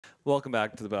Welcome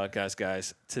back to the podcast,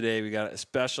 guys. Today we got a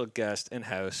special guest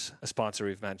in-house, a sponsor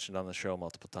we've mentioned on the show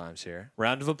multiple times here.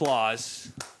 Round of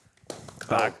applause.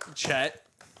 Chet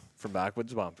from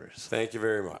Backwoods Bumpers. Thank you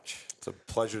very much. It's a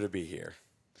pleasure to be here.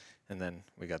 And then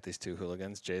we got these two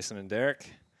hooligans, Jason and Derek.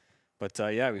 But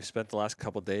yeah, we've spent the last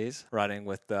couple days riding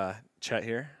with Chet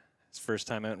here. His first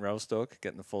time out in Revelstoke,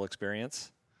 getting the full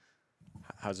experience.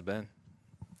 How's it been?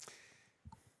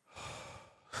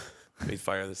 Let me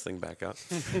fire this thing back up.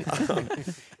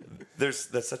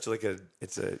 That's such like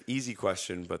it's an easy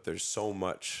question, but there's so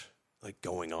much like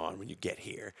going on when you get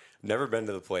here. Never been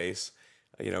to the place.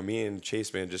 Me and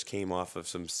Chase Man just came off of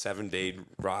some 7-day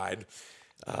ride.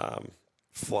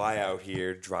 Fly out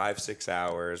here, drive 6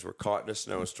 hours. We're caught in a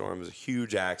snowstorm. There's a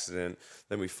huge accident.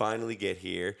 Then we finally get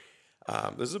here.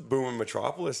 There's a booming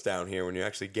metropolis down here when you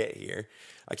actually get here.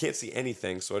 I can't see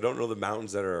anything, so I don't know the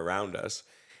mountains that are around us.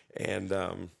 And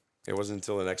it wasn't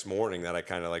until the next morning that I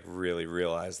kind of like really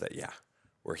realized that, yeah,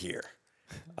 we're here.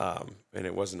 And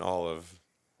it wasn't all of,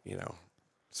 as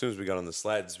soon as we got on the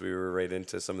sleds, we were right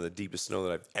into some of the deepest snow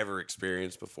that I've ever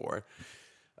experienced before.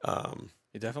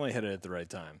 You definitely hit it at the right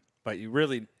time. But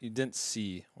you didn't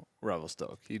see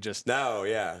Revelstoke. You just... No,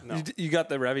 yeah. No. You got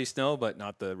the Revy snow, but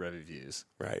not the Revy views.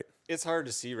 Right. It's hard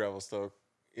to see Revelstoke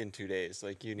in 2 days.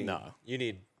 Like you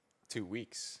need 2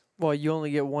 weeks. Well, you only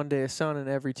get 1 day of sun in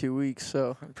every 2 weeks,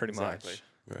 so pretty much.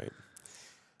 Right.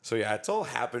 So yeah, it's all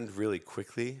happened really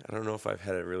quickly. I don't know if I've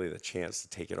had really the chance to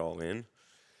take it all in,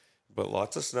 but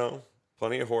lots of snow,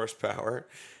 plenty of horsepower,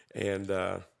 and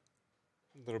a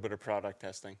little bit of product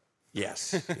testing.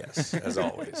 Yes, as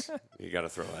always. You got to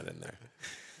throw that in there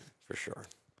for sure.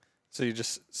 So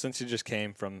since you just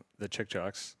came from the Chick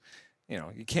Chalks,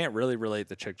 you can't really relate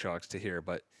the Chick Chalks to here,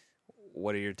 but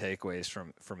what are your takeaways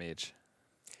from each?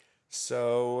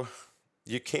 So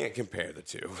you can't compare the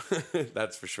two.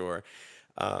 That's for sure.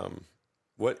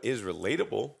 What is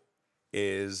relatable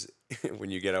is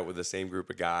when you get out with the same group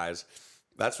of guys.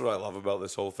 That's what I love about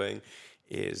this whole thing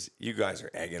is you guys are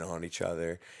egging on each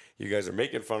other. You guys are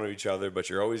making fun of each other, but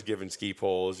you're always giving ski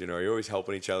poles. You're always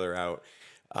helping each other out.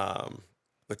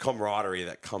 The camaraderie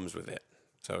that comes with it.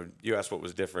 So you asked what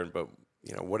was different, but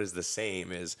what is the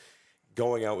same is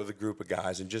going out with a group of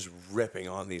guys and just ripping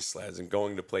on these sleds and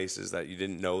going to places that you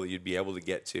didn't know that you'd be able to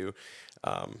get to.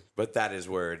 But that is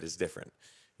where it is different.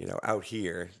 Out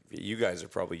here, you guys are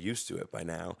probably used to it by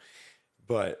now,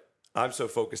 but I'm so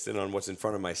focused in on what's in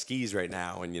front of my skis right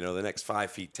now and, the next 5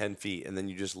 feet, 10 feet, and then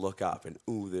you just look up and,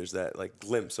 ooh, there's that like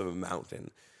glimpse of a mountain.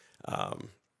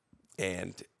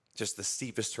 And just the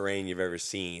steepest terrain you've ever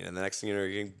seen. And the next thing you know,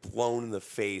 you're getting blown in the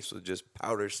face with just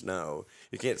powder snow.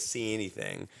 You can't see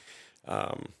anything.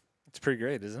 It's pretty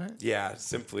great, isn't it? Yeah,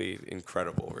 simply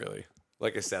incredible, really.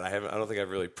 Like I said, I don't think I've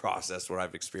really processed what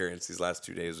I've experienced these last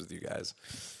 2 days with you guys.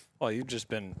 Well, you've just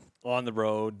been on the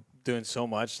road doing so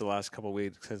much the last couple of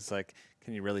weeks. It's like,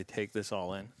 can you really take this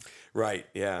all in? Right,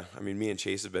 yeah. I mean, me and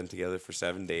Chase have been together for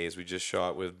 7 days. We just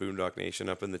shot with Boondock Nation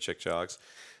up in the Chick Chalks,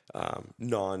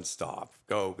 nonstop.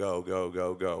 Go, go, go,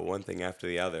 go, go. One thing after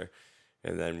the other.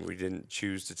 And then we didn't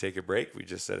choose to take a break. We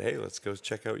just said, hey, let's go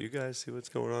check out you guys, see what's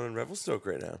going on in Revelstoke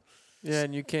right now. Yeah,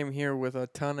 and you came here with a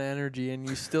ton of energy, and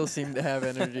you still seem to have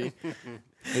energy.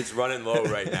 It's running low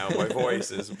right now. My voice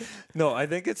is... No, I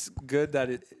think it's good that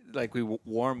we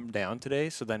warmed down today,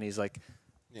 so then he's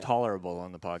tolerable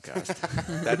on the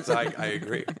podcast. I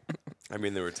agree. I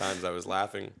mean, there were times I was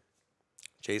laughing.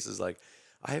 Chase is like,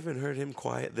 I haven't heard him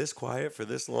this quiet for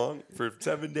this long, for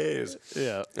 7 days.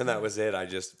 Yeah. And that was it.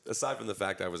 Aside from the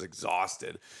fact I was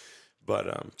exhausted,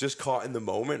 but just caught in the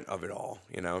moment of it all.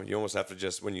 You almost have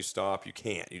to when you stop, you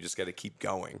can't. You just got to keep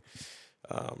going.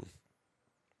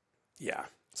 Yeah,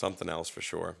 something else for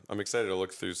sure. I'm excited to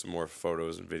look through some more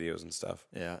photos and videos and stuff.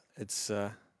 Yeah, it's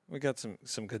we got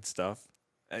some good stuff.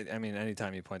 I mean,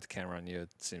 anytime you point the camera on you, it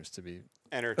seems to be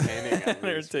entertaining.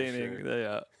 Entertaining, sure.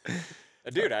 Yeah.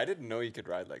 Dude, I didn't know you could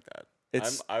ride like that.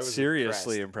 I was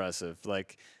seriously impressive.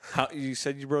 Like, how you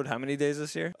said you rode how many days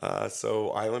this year?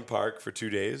 So Island Park for 2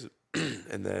 days,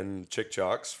 and then Chick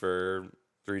Chalks for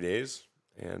 3 days,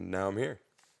 and now I'm here.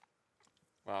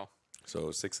 Wow. So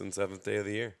 6th and 7th day of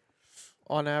the year.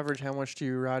 On average, how much do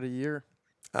you ride a year?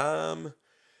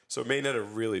 So Maine had a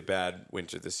really bad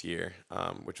winter this year,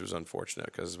 which was unfortunate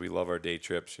because we love our day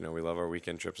trips, we love our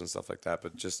weekend trips and stuff like that.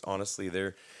 But just honestly,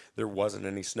 there wasn't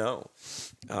any snow.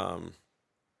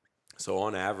 So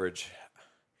on average,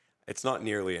 it's not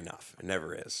nearly enough. It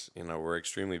never is. We're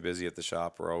extremely busy at the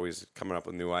shop. We're always coming up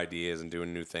with new ideas and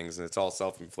doing new things, and it's all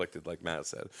self-inflicted, like Matt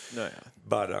said. No, yeah.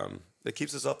 But it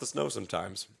keeps us off the snow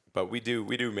sometimes. But we do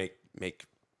make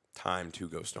time to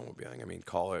go snowmobiling. I mean,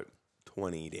 call it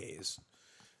 20 days.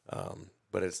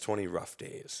 But it's 20 rough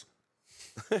days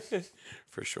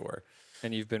for sure.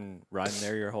 And you've been riding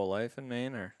there your whole life in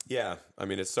Maine, or? Yeah, I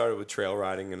mean, it started with trail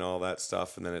riding and all that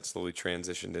stuff, and then it slowly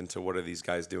transitioned into what are these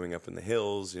guys doing up in the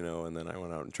hills, you know, and then I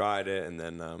went out and tried it, and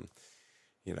then,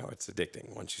 you know, it's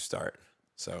addicting once you start.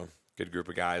 So good group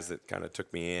of guys that kind of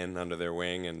took me in under their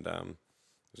wing, and it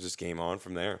was just game on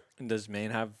from there. And does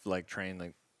Maine have, like, terrain,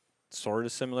 like, sort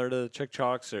of similar to the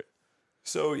Chick-Chalks, or?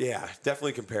 So, yeah,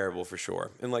 definitely comparable for sure.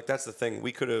 And, like, that's the thing.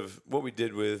 We could have, what we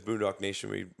did with Boondock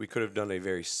Nation, we could have done a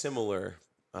very similar,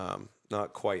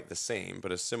 not quite the same,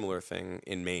 but a similar thing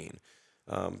in Maine.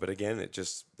 But again,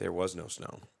 there was no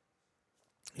snow.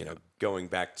 You know, going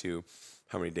back to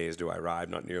how many days do I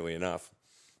ride? Not nearly enough.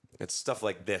 It's stuff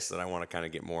like this that I want to kind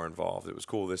of get more involved. It was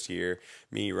cool this year.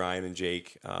 Me, Ryan, and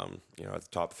Jake, you know, at the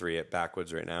top 3 at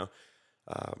Backwoods right now,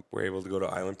 we're able to go to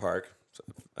Island Park. So,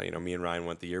 you know, me and Ryan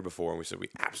went the year before, and we said we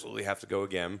absolutely have to go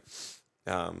again.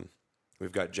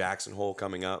 We've got Jackson Hole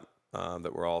coming up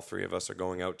that we're all 3 of us are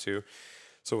going out to.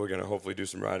 So we're going to hopefully do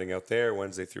some riding out there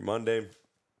Wednesday through Monday.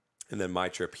 And then my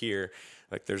trip here,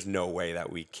 like, there's no way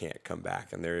that we can't come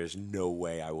back. And there is no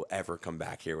way I will ever come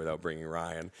back here without bringing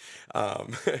Ryan.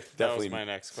 That was my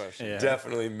next question. Yeah.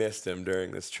 Definitely missed him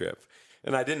during this trip.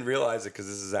 And I didn't realize it because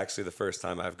this is actually the first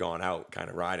time I've gone out kind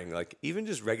of riding, like even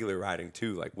just regular riding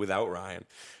too, like without Ryan.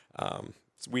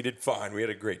 So we did fine. We had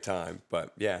a great time.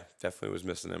 But yeah, definitely was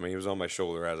missing him. I mean, he was on my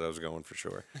shoulder as I was going for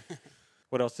sure.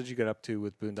 What else did you get up to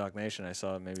with Boondock Nation? I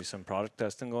saw maybe some product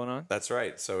testing going on. That's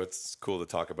right. So it's cool to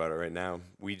talk about it right now.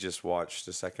 We just watched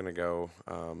a second ago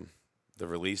the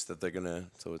release that they're going to,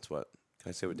 so it's what? Can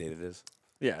I say what date it is?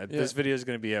 Yeah, this video is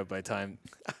going to be out by the time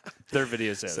their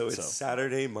video's out. So it's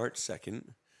Saturday, March 2nd.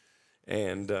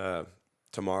 And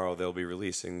tomorrow they'll be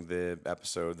releasing the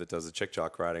episode that does the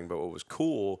Chick-Chalk riding. But what was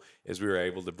cool is we were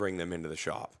able to bring them into the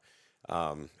shop.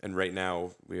 And right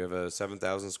now we have a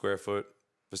 7,000 square foot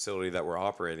facility that we're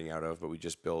operating out of, but we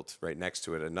just built right next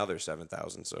to it another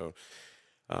 7,000. So,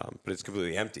 but it's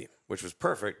completely empty, which was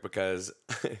perfect because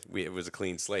it was a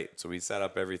clean slate. So we set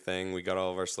up everything, we got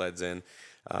all of our sleds in,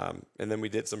 and then we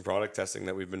did some product testing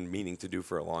that we've been meaning to do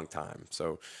for a long time.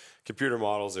 So computer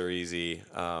models are easy,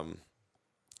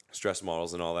 stress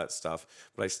models and all that stuff,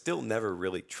 but I still never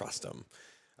really trust them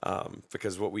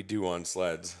because what we do on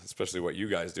sleds, especially what you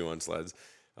guys do on sleds,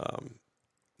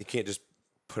 you can't just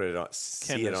put it on,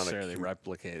 see it on a, necessarily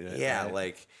replicate it. yeah, right?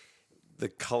 like the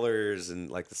colors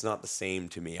and like it's not the same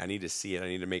to me. I need to see it. I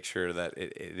need to make sure that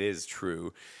it is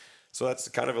true. So that's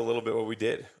kind of a little bit what we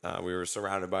did. We were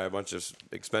surrounded by a bunch of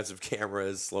expensive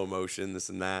cameras, slow motion, this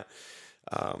and that.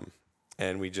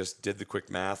 And we just did the quick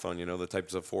math on, you know, the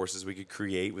types of forces we could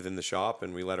create within the shop,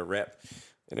 and we let it rip.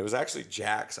 And it was actually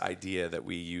Jack's idea that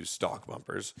we use stock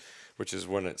bumpers, which is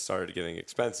when it started getting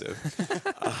expensive.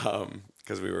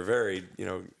 Because we were very, you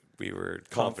know, we were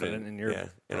confident in your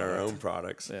in our own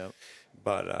products. Yeah.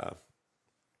 But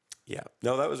yeah,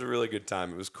 no, that was a really good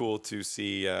time. It was cool to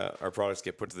see our products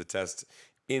get put to the test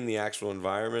in the actual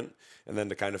environment, and then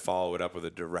to kind of follow it up with a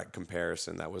direct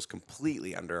comparison that was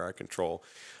completely under our control,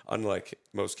 unlike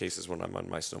most cases when I'm on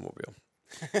my snowmobile.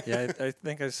 Yeah, I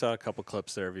think I saw a couple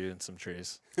clips there of you in some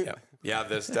trees. Yeah,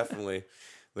 there's definitely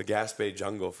the Gaspe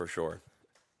jungle for sure.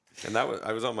 And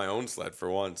I was on my own sled for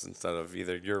once instead of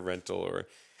either your rental or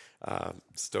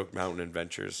Stoked Mountain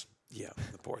Adventures. Yeah,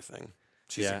 the poor thing.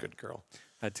 She's a good girl.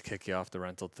 I had to kick you off the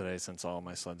rental today since all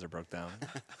my sleds are broke down.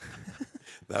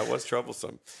 That was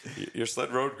troublesome. Your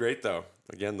sled rode great though.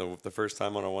 Again, the first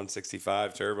time on a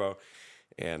 165 turbo,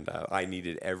 and I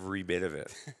needed every bit of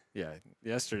it. Yeah,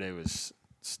 yesterday was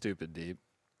stupid deep,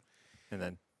 and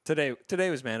then today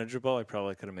was manageable. I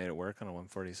probably could have made it work on a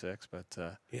 146,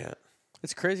 but Yeah.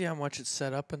 It's crazy how much it's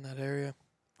set up in that area.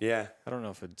 Yeah. I don't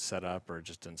know if it's set up or it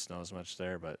just didn't snow as much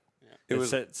there, but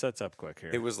It sets up quick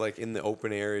here. It was like in the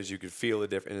open areas, you could feel the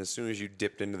difference. And as soon as you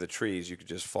dipped into the trees, you could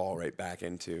just fall right back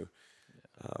into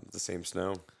the same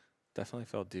snow. Definitely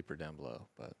felt deeper down below,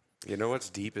 but You know what's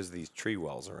deep is these tree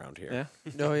wells around here.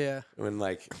 yeah. Oh, yeah. When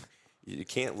like you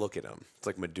can't look at them. It's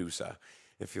like Medusa.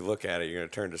 If you look at it, you're going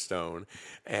to turn to stone,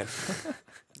 and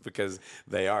because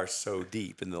they are so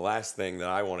deep. And the last thing that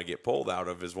I want to get pulled out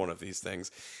of is one of these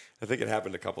things. I think it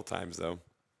happened a couple times though.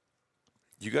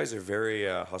 You guys are very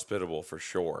hospitable for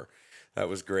sure. That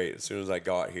was great. As soon as I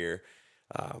got here,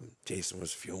 Jason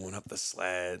was fueling up the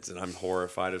sleds, and I'm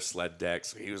horrified of sled decks,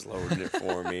 so he was loading it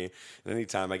for me. And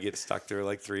anytime I get stuck, there were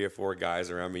like 3 or 4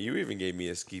 guys around me. You even gave me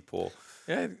a ski pole.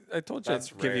 Yeah, I told you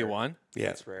That's I'd give you rare. one. Yeah,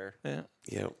 That's rare. Yeah.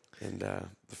 yeah. And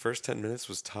the first 10 minutes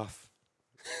was tough.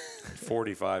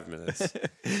 45 minutes.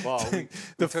 Wow,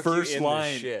 The took first you in the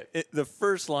line, shit. the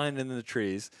first line in the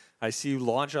trees, I see you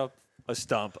launch up a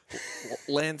stump,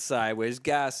 land sideways,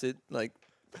 gas it, like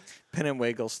pin and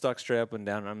wiggle, stuck straight up and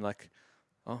down. And I'm like,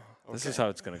 oh, this is how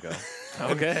it's gonna go.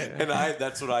 Okay. And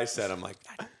that's what I said. I'm like,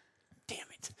 God damn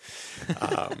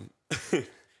it.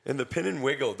 And the pin and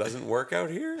wiggle doesn't work out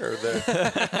here, or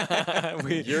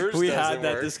we had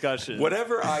that discussion.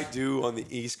 Whatever I do on the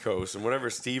East Coast and whatever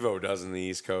Steve-O does on the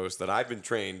East Coast that I've been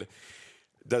trained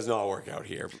does not work out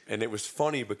here. And it was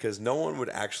funny because no one would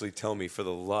actually tell me, for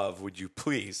the love, would you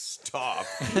please stop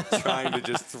trying to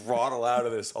just throttle out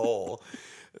of this hole?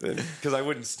 Because I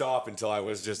wouldn't stop until I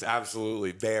was just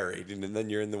absolutely buried. And then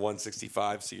you're in the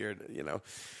 165, so you're,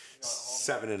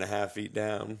 7.5 feet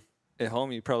down. At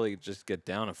home, you probably just get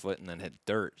down a foot and then hit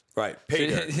dirt. Right, pay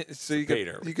dirt. So you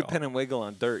could pin and wiggle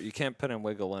on dirt. You can't pin and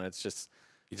wiggle when it's just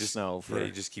snow.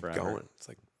 You just keep going. It's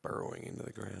like burrowing into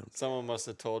the ground. Someone must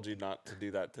have told you not to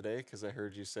do that today, because I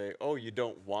heard you say, "Oh, you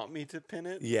don't want me to pin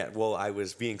it?" Yeah, well, I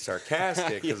was being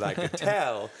sarcastic because I could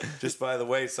tell just by the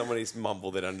way somebody's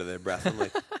mumbled it under their breath. I'm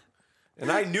like, and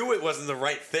I knew it wasn't the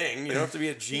right thing. You don't have to be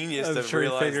a genius to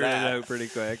realize figured that. it out pretty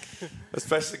quick.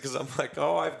 Especially because I'm like,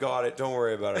 oh, I've got it. Don't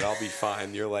worry about it. I'll be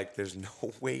fine. You're like, there's no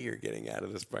way you're getting out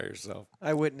of this by yourself.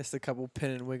 I witnessed a couple pin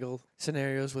and wiggle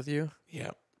scenarios with you. Yeah.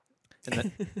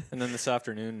 And then this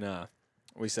afternoon,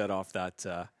 we set off that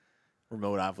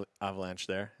remote avalanche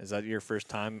there. Is that your first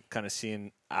time kind of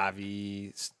seeing an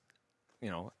avalanche?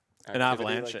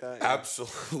 Like that, yeah.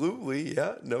 Absolutely.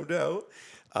 Yeah, no doubt.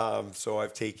 So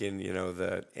I've taken,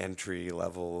 the entry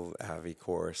level Avi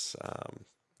course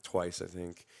twice, I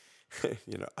think.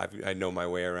 I know my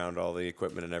way around all the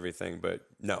equipment and everything, but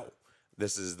no,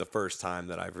 this is the first time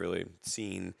that I've really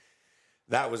seen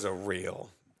that was a real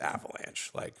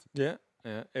avalanche. Like, yeah,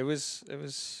 it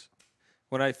was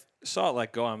when I saw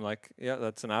it go, I'm like, yeah,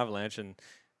 that's an avalanche, and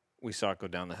we saw it go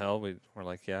down the hill. We're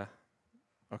like, yeah,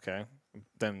 okay.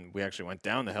 Then we actually went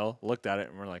down the hill, looked at it,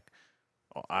 and we're like,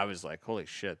 oh, I was like, holy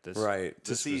shit, this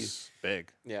was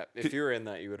big. Yeah, if you were in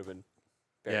that, you would have been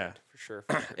buried, for sure.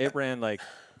 It ran like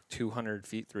 200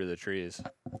 feet through the trees.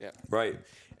 Yeah. Right.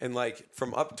 And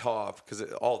from up top, because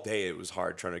all day it was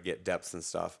hard trying to get depth and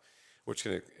stuff, which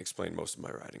can explain most of my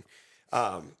riding.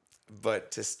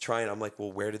 But just trying, I'm like,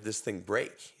 well, where did this thing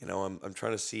break? I'm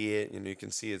trying to see it. You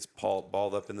can see it's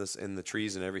balled up in the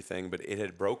trees and everything, but it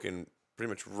had broken pretty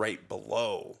much right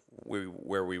below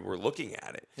where we were looking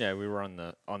at it. Yeah, we were on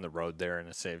the road there in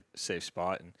a safe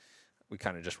spot, and we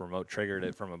kind of just remote triggered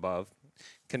it from above.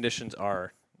 Conditions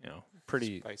are,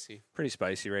 pretty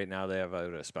spicy right now. They have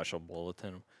out a special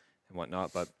bulletin and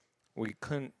whatnot, but we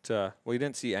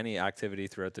didn't see any activity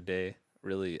throughout the day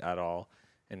really at all,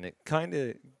 and it kind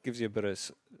of gives you a bit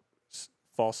of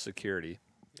false security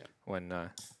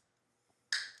when.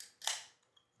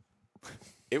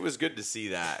 It was good to see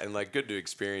that, and good to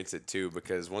experience it too,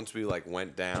 because once we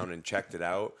went down and checked it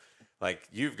out,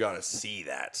 you've got to see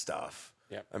that stuff.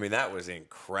 Yeah. I mean, that was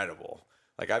incredible.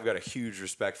 I've got a huge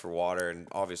respect for water and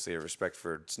obviously a respect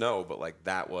for snow, but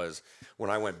that was when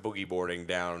I went boogie boarding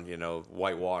down,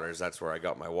 white waters, that's where I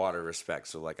got my water respect.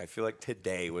 So I feel like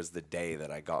today was the day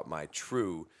that I got my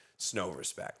true snow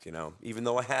respect, even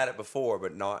though I had it before,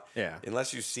 but not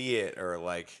unless you see it or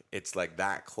it's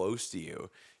that close to you,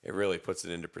 it really puts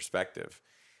it into perspective.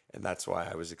 And that's why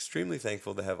I was extremely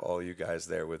thankful to have all you guys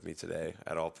there with me today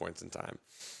at all points in time.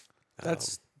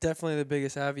 That's definitely the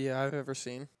biggest Avia I've ever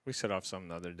seen. We set off some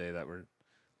the other day that were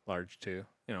large too.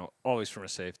 Always from a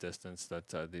safe distance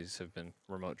that these have been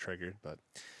remote triggered. But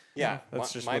yeah,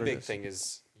 that's just my big thing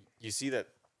is you see that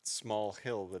small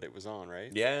hill that it was on,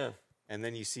 right? Yeah. And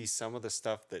then you see some of the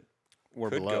stuff that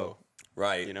we're could below. Go,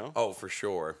 right. Oh, for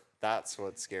sure. That's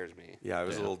what scares me. Yeah, I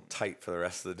was a little tight for the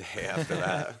rest of the day after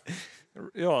that.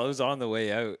 It was on the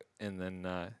way out, and then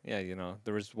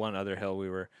there was one other hill we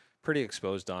were pretty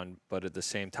exposed on, but at the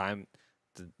same time,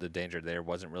 the danger there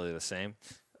wasn't really the same.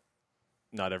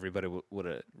 Not everybody would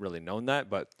have really known that,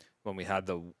 but when we had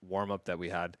the warm up that we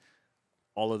had,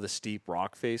 all of the steep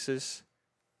rock faces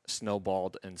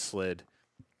snowballed and slid,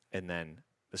 and then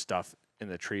the stuff in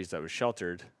the trees that was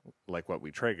sheltered, like what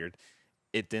we triggered,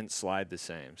 it didn't slide the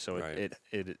same. So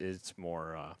it's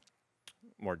more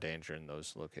danger in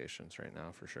those locations right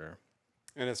now for sure.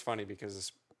 And it's funny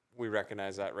because we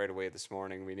recognized that right away this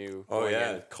morning. We knew. Oh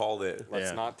yeah, called it.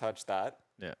 Let's not touch that.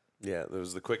 Yeah. Yeah, there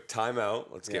was the quick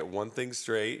timeout. Let's get one thing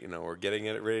straight. We're getting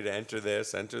it ready to enter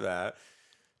this, enter that.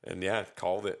 And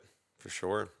called it for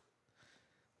sure.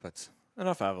 But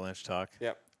enough avalanche talk.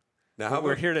 Yep. Now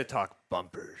we're here to talk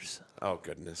bumpers. Oh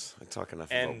goodness, I talk enough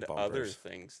and about bumpers. Other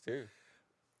ththings too.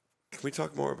 Can we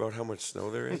talk more about how much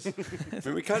snow there is? I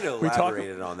mean, we kind of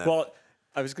elaborated on that. Well,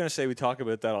 I was going to say we talk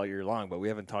about that all year long, but we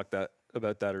haven't talked that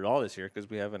about that at all this year because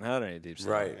we haven't had any deep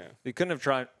snow. Right. Yeah. You couldn't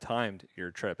have timed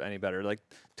your trip any better. Like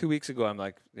 2 weeks ago, I'm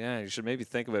like, yeah, you should maybe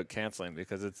think about canceling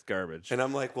because it's garbage. And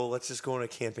I'm like, well, let's just go on a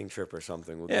camping trip or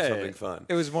something. We'll yeah, do something fun.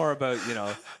 It was more about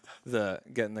the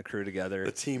getting the crew together.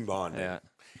 The team bonding. Yeah.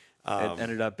 It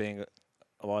ended up being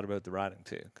a lot about the riding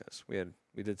too because we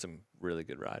did some really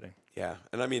good riding. Yeah.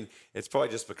 And I mean, it's probably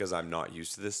just because I'm not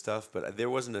used to this stuff, but there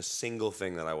wasn't a single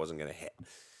thing that I wasn't going to hit.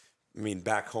 I mean,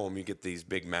 back home, you get these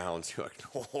big mounds. You're like,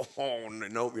 oh,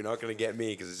 nope, you're not going to get me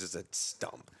because it's just a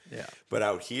stump. Yeah. But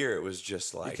out here, it was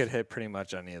just like. You could hit pretty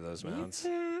much any of those mounds.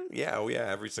 Yeah, oh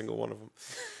yeah, every single one of them.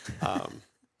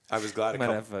 I was glad I might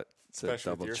have to Especially with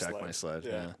double your check sled. my sled.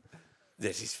 Yeah. Yeah.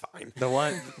 This is fine. The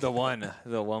one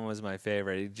was my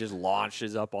favorite. He just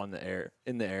launches up in the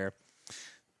air,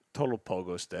 total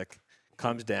pogo stick,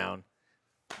 comes down,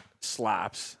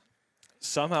 slaps,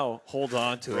 somehow holds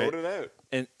on to Rode it out.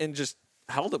 and just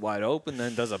held it wide open,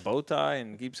 then does a bow tie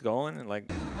and keeps going and like.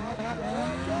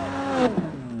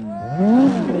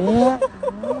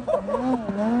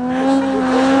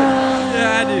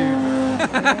 Yeah,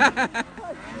 dude.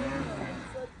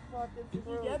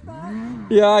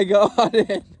 Yeah, I got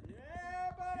it.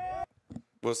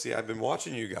 Well, see, I've been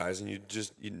watching you guys,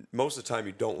 and most of the time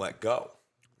you don't let go.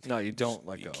 No, you don't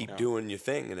let You go. keep doing your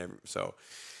thing, and so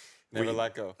Never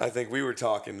let go. I think we were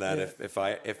talking that if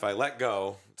I let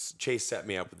go, Chase set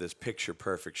me up with this picture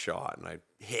perfect shot, and I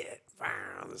hit it.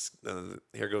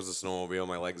 Here goes the snowmobile.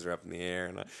 My legs are up in the air,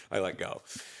 and I let go.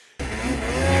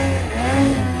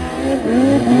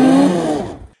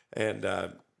 And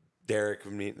Derek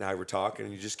and I were talking,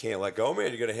 and you just can't let go,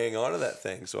 man. You got to hang on to that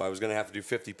thing. So I was going to have to do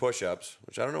 50 push-ups,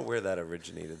 which I don't know where that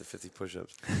originated, the 50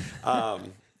 push-ups.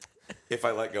 If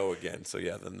I let go again. So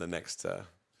yeah, then the next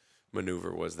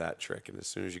maneuver was that trick. And as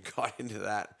soon as you got into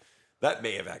that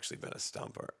may have actually been a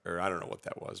stump, or I don't know what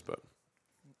that was, but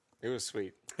It was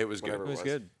sweet. it was good. Whatever It was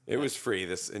good. It was free.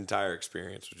 This entire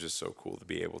experience was just so cool to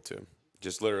be able to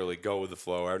just literally go with the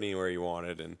flow anywhere you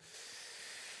wanted. And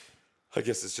I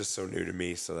guess it's just so new to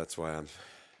me, so that's why I'm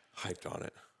hyped on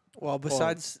it. Well,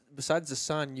 besides the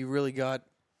sun, you really got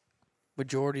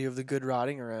majority of the good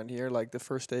riding around here. Like the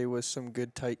first day was some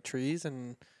good tight trees,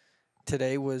 and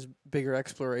today was bigger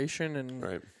exploration and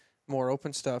Right. more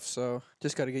open stuff. So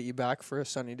just got to get you back for a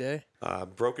sunny day.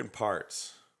 Broken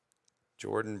parts.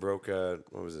 Jordan broke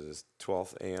his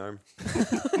 12th A-arm?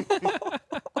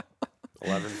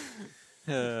 11?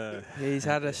 Yeah, he's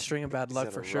had a string of bad luck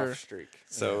He's for had a sure. rough streak.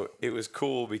 So it was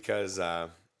cool because,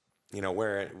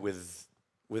 where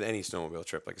with any snowmobile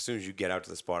trip, like as soon as you get out to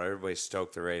the spot, everybody's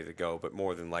stoked, they're ready to go, but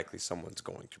more than likely someone's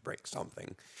going to break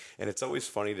something. And it's always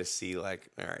funny to see, like,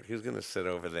 all right, who's going to sit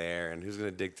over there and who's going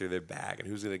to dig through their bag and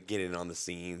who's going to get in on the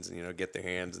scenes and, get their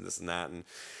hands and this and that. And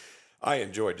I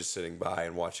enjoyed just sitting by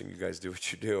and watching you guys do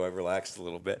what you do. I relaxed a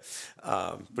little bit.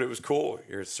 But it was cool.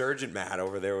 You're Sergeant Matt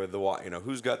over there with the,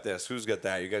 who's got this, who's got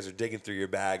that. You guys are digging through your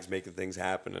bags, making things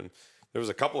happen. And there was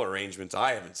a couple arrangements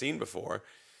I haven't seen before.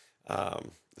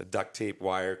 The duct tape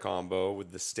wire combo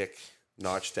with the stick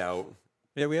notched out.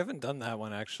 Yeah, we haven't done that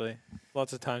one actually.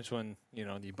 Lots of times when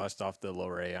you bust off the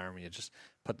lower A arm, you just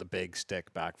put the big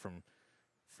stick back from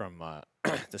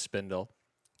the spindle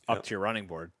up to your running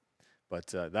board. But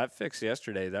that fix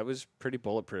yesterday, that was pretty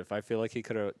bulletproof. I feel like he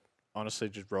could have honestly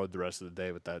just rode the rest of the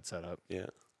day with that setup. Yeah.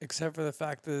 Except for the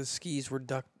fact that the skis were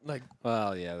ducked. Like,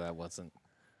 Well, yeah, that wasn't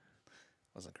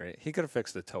great. He could have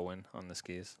fixed the toe in on the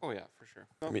skis. Oh, yeah, for sure.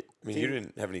 I mean, you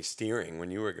didn't have any steering when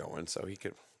you were going, so he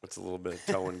could. What's a little bit of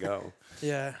toe and go?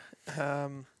 yeah,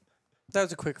 that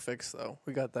was a quick fix though.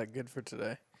 We got that good for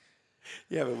today.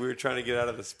 Yeah, but we were trying to get out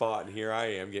of the spot, and here I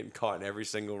am getting caught in every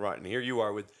single rut, and here you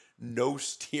are with no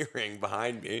steering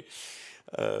behind me.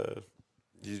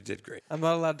 You did great. I'm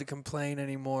not allowed to complain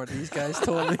anymore. These guys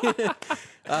told me.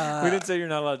 We didn't say you're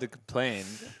not allowed to complain.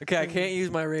 Okay, I can't use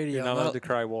my radio. You're not allowed to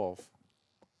cry wolf.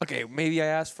 Okay, maybe I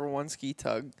asked for one ski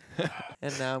tug,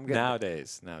 and now I'm getting.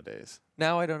 Nowadays.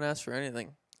 Now I don't ask for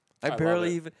anything. I love barely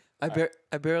it. even.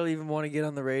 I barely even want to get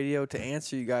on the radio to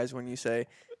answer you guys when you say,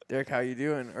 "Derek, how you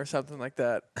doing?" or something like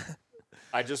that.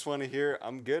 I just want to hear,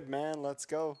 I'm good, man. Let's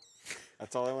go.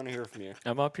 That's all I want to hear from you.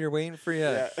 I'm up here waiting for you.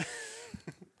 Yeah.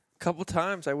 Couple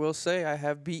times, I will say, I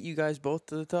have beat you guys both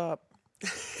to the top.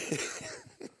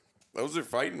 Those are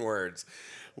fighting words.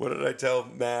 What did I tell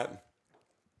Matt?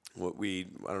 I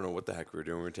don't know what the heck we were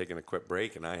doing. We were taking a quick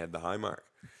break, and I had the high mark.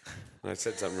 And I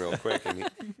said something real quick, and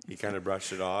he kind of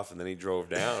brushed it off, and then he drove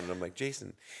down. And I'm like,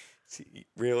 Jason,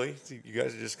 really? You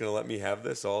guys are just going to let me have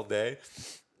this all day?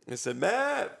 I said,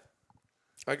 Matt,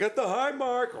 I got the high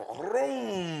mark.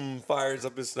 Vroom, fires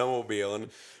up his snowmobile, and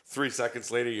 3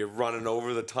 seconds later, you're running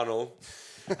over the tunnel.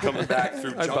 coming back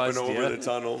through, I jumping buzzed over you. the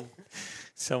tunnel.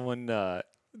 Someone,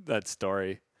 that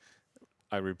story,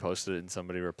 I reposted it and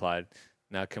somebody replied,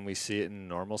 now can we see it in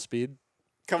normal speed?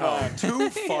 Come on. Too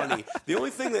funny. The only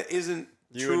thing that isn't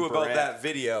You true and about Brett. that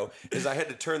video is I had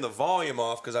to turn the volume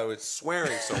off because I was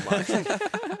swearing so much,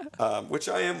 which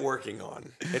I am working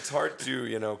on. It's hard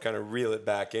to, kind of reel it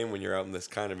back in when you're out in this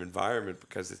kind of environment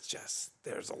because it's just,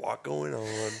 there's a lot going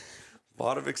on, a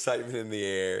lot of excitement in the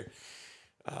air.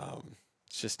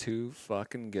 It's just too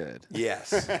fucking good.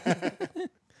 Yes.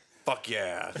 Fuck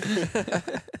yeah.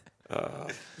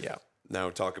 Yeah. Now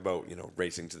talk about,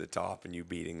 racing to the top and you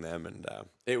beating them. And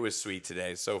it was sweet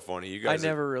today. So funny. You I guys.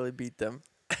 never really beat them.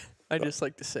 I just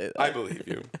like to say that. I believe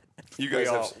you. You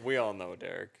guys We all know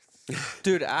Derek.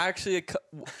 Dude, actually,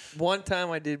 one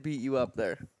time I did beat you up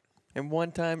there. And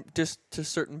one time just to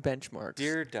certain benchmarks.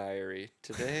 Dear diary,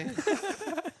 today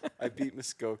I beat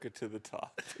Muskoka to the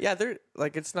top. Yeah, they're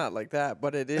like, it's not like that,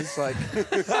 but it is like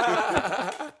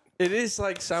it is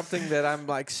like something that I'm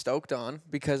like stoked on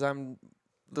because I'm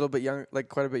a little bit young, like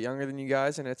quite a bit younger than you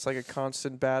guys, and it's like a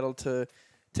constant battle to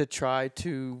try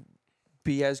to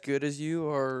be as good as you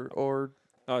or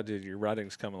Oh, dude, your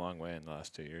riding's come a long way in the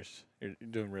last 2 years. You're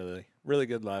doing really, really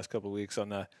good the last couple of weeks on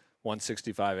the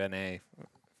 165 NA,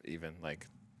 even. Like,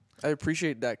 I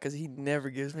appreciate that because he never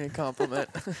gives me a compliment.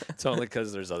 it's only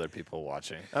because there's other people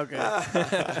watching. Okay.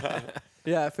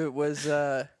 Yeah, if it was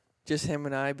just him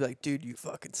and I'd be like, dude, you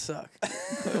fucking suck.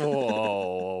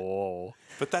 Whoa.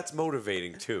 But that's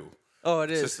motivating too. Oh,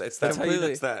 it is. It's that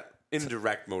completely. it's that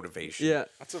indirect motivation. Yeah.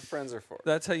 That's what friends are for.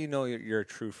 That's how you know you're a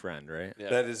true friend, right? Yeah.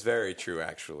 That is very true,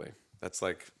 actually. That's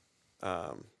like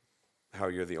how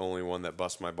you're the only one that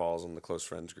busts my balls in the close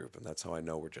friends group, and that's how I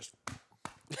know we're just.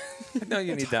 No,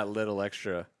 you need that little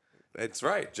extra. It's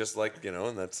right, just like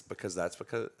and that's because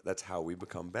that's how we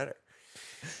become better.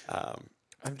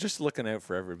 I'm just looking out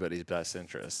for everybody's best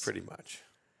interests. Pretty much,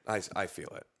 I feel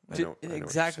it. I Ju- know what you're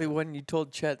exactly saying. when you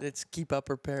told Chet it's keep up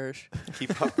or perish.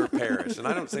 Keep up or perish, and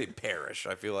I don't say perish.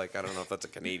 I feel like I don't know if that's a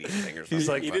Canadian thing or something. He's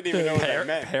like, You didn't even know what that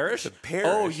meant. Perish? perish.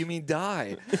 Oh, you mean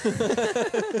die?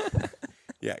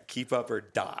 Yeah, keep up or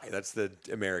die. That's the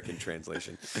American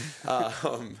translation.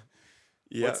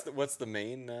 Yeah. What's the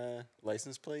main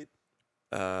license plate?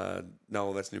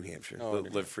 No, that's New Hampshire. Oh, New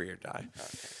Live free or die.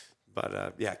 Okay.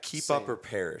 But yeah, keep Same. up or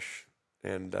perish,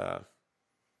 and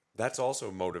that's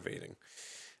also motivating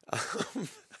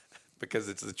because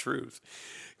it's the truth.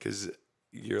 Because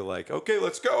you're like, okay,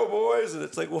 let's go, boys, and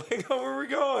it's like, well, hang on, where are we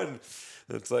going?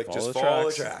 And it's like, just follow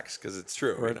the tracks because it's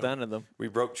true. We're at the end of them. We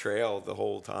broke trail the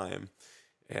whole time,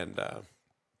 and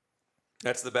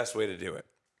that's the best way to do it.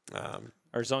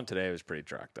 Our zone today was pretty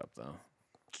tracked up, though.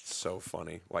 So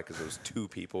funny. Why? Because those two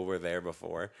people were there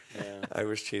before. Yeah. I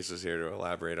wish Chase was here to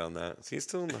elaborate on that. Is he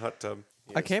still in the hot tub?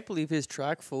 I can't believe his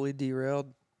track fully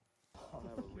derailed.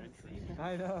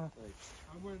 I know.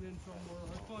 I went in somewhere.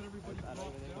 I thought everybody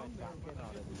dropped down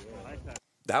there.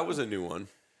 That was a new one.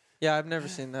 Yeah, I've never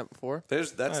seen that before.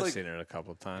 That's I've like seen it a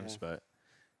couple of times, but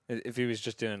if he was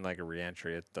just doing like a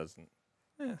reentry, it doesn't,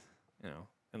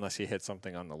 unless he hit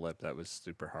something on the lip that was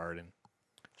super hard and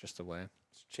just away.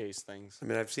 Chase things. I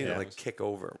mean, I've seen it Yeah. like kick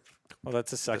over. Well,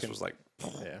 that's the This second. was like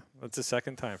That's the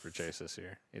second time for Chase this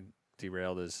year. He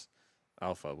derailed his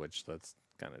Alpha, which that's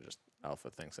kind of just Alpha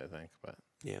things, I think. But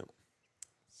yeah.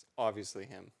 It's obviously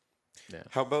him. yeah,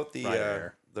 How about the Right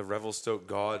there. the Revelstoke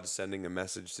God sending a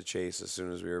message to Chase as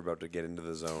soon as we were about to get into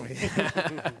the zone?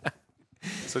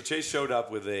 So Chase showed up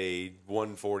with a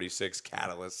 146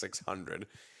 Catalyst 600.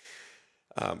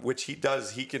 Which he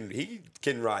does. He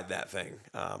can ride that thing.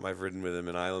 I've ridden with him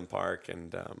in Island Park,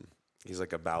 and he's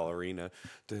like a ballerina.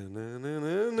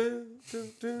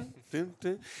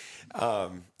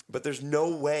 But there's no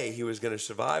way he was going to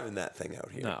survive in that thing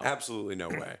out here. No. Absolutely no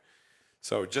way.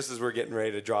 So just as we're getting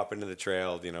ready to drop into the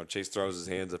trail, Chase throws his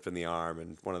hands up in the arm,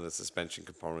 and one of the suspension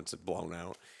components had blown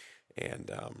out, and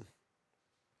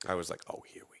I was like, "Oh,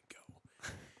 here we go."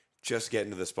 Just getting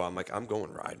to the spot, I'm like, I'm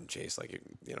going riding, Chase, like,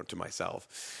 to myself.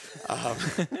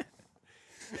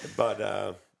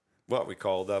 But we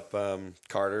called up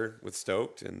Carter with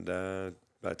Stoked, and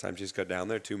by the time Chase got down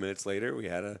there, 2 minutes later, we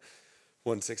had a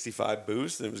 165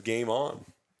 boost, and it was game on.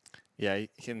 yeah.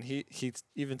 He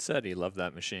even said he loved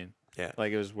that machine. Yeah.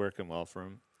 Like it was working well for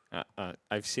him.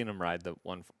 I've seen him ride a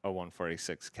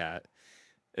 146 Cat.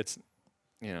 It's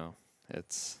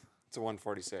It's a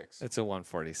 146. It's a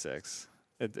 146.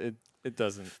 It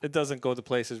doesn't go the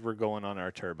places we're going on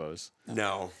our turbos.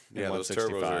 No. Yeah, those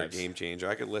turbos are a 165s. game changer.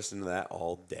 I could listen to that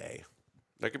all day.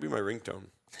 That could be my ringtone.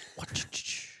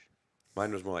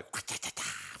 Mine was more like...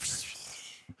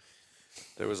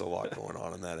 There was a lot going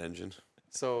on in that engine.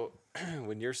 So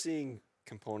when you're seeing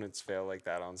components fail like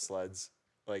that on sleds,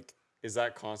 like, is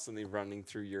that constantly running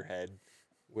through your head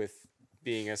with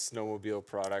being a snowmobile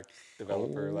product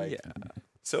developer? Like, yeah.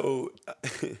 So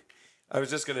I was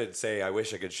just going to say, I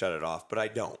wish I could shut it off, but I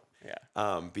don't.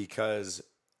 yeah, Because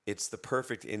it's the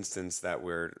perfect instance that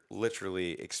we're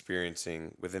literally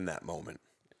experiencing within that moment.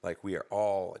 Like, we are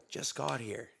all just got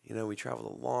here. You know, we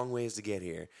traveled a long ways to get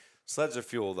here. Sleds are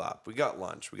fueled up. We got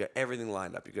lunch. We got everything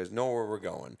lined up. You guys know where we're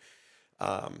going.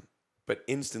 But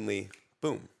instantly,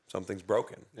 boom, something's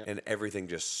broken. Yep. And everything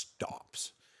just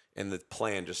stops. And the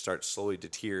plan just starts slowly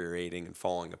deteriorating and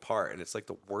falling apart. And it's like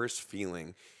the worst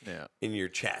feeling in your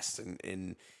chest.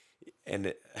 And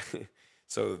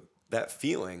so that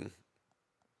feeling,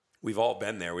 we've all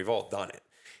been there. We've all done it.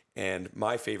 And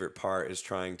my favorite part is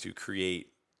trying to create,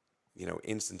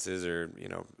 instances or,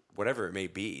 whatever it may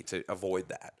be to avoid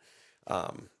that.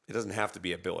 It doesn't have to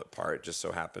be a billet part. It just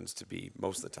so happens to be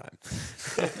most of the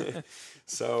time.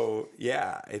 So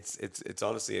yeah, it's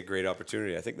honestly a great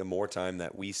opportunity. I think the more time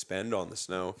that we spend on the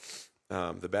snow,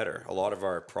 the better. A lot of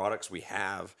our products we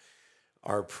have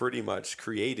are pretty much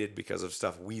created because of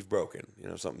stuff we've broken.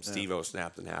 Something Steve-O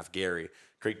snapped in half, Gary,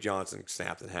 Craig Johnson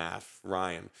snapped in half,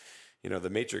 Ryan. The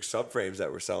Matrix subframes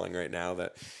that we're selling right now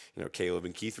that, Caleb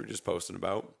and Keith were just posting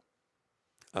about.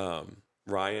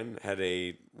 Ryan had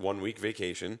a 1-week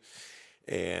vacation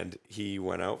and he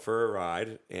went out for a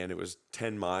ride and it was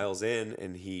 10 miles in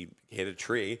and he hit a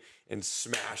tree and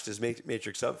smashed his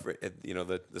Matrix subframe,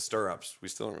 the stirrups. We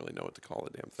still don't really know what to call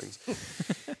the damn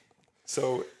things.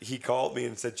 So he called me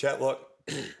and said, Chet, look,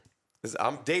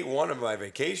 I'm day 1 of my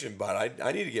vacation, but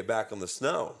I need to get back on the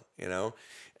snow,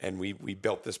 And we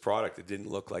built this product. It didn't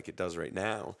look like it does right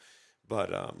now,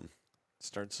 but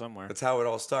Start somewhere. that's how it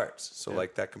all starts. So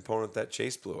like that component that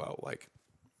Chase blew out, like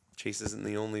Chase isn't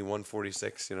the only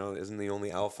 146, isn't the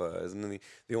only alpha, isn't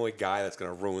the only guy that's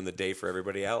going to ruin the day for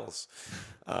everybody else.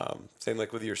 Same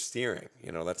like with your steering,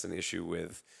 that's an issue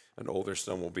with an older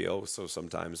snowmobile. So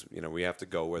sometimes, we have to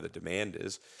go where the demand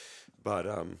is, but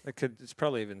It's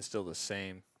probably even still the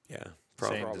same. yeah,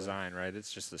 Same design, right?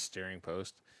 It's just the steering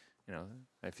post.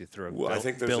 If you throw Well, I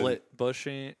think there's billet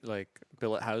bushing, like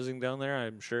billet housing down there,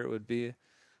 I'm sure it would be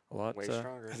a lot way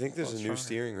stronger. I think there's a new stronger.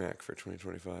 steering rack for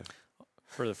 2025.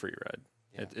 for the free ride.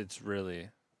 Yeah. It's really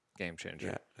game changer.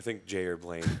 Yeah, I think Jay or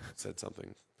Blaine posted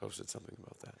something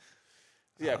about that.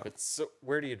 Yeah, but so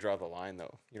where do you draw the line,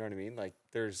 though? You know what I mean? Like,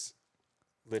 there's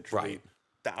literally Right.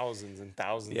 thousands and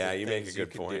thousands. Yeah, of you make a things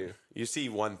good could point. do. You see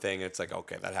one thing, it's like,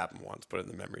 okay, that happened once, put it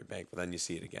in the memory bank, but then you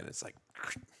see it again, it's like,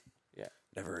 Yeah,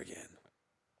 never again.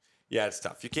 Yeah, it's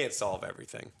tough. You can't solve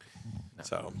everything.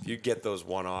 So you get those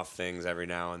one-off things every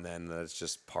now and then. That's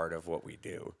just part of what we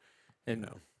do. And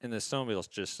the snowmobiles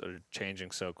just are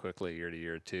changing so quickly year to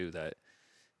year too that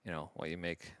what you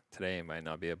make today might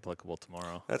not be applicable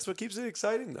tomorrow. That's what keeps it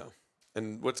exciting, though.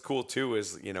 And what's cool too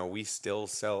is we still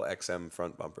sell XM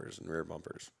front bumpers and rear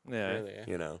bumpers. Yeah. really.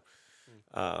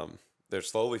 Yeah. They're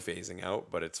slowly phasing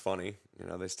out, but it's funny.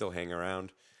 They still hang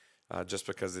around. Just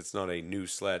because it's not a new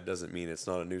sled doesn't mean it's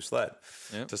not a new sled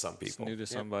Yep. to some It's people. new to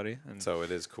somebody. And So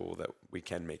it is cool that we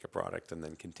can make a product and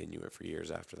then continue it for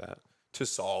years after that to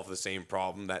solve the same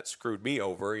problem that screwed me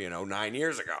over, 9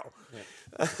 years ago.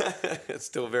 Yeah. It's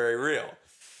still very real.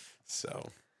 So,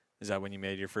 is that when you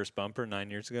made your first bumper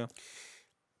 9 years ago?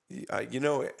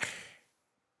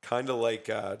 kind of like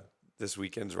this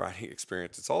weekend's riding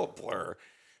experience, it's all a blur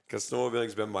because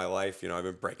snowmobiling's been my life. I've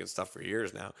been breaking stuff for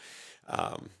years now.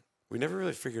 We never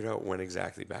really figured out when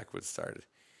exactly BackWoods started.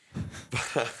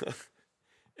 But,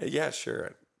 yeah,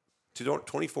 sure.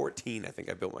 2014, I think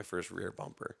I built my first rear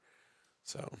bumper.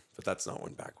 So, but that's not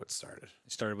when BackWoods started. You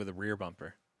started with a rear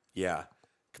bumper. Yeah,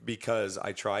 because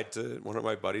one of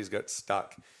my buddies got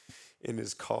stuck in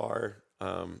his car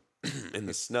in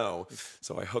the snow.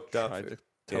 So I hooked up. Tried to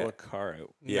tow a car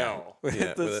out. Yeah, No.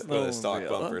 yeah, the with a stock snowmobile.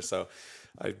 bumper. So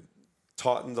I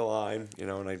tautened the line,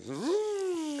 and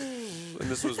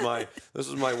this was my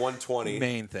 120.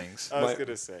 Main things. I was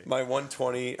gonna say. My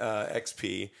 120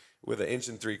 XP with an 1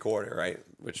 3/4, right?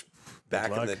 Which back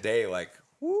in luck. the day, like,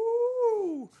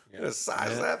 woo, the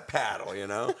size of that paddle,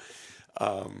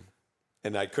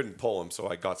 and I couldn't pull him, so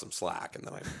I got some slack, and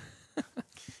then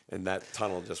and that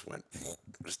tunnel just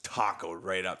tacoed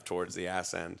right up towards the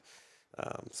ass end.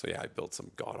 So yeah, I built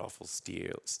some god awful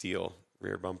steel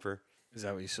rear bumper. Is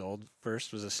that what you sold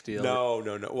first? Was a steel? No.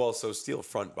 Well, so steel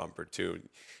front bumper too.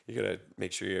 You gotta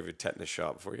make sure you have your tetanus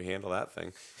shot before you handle that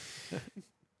thing.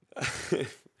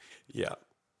 Yeah,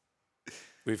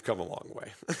 we've come a long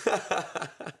way.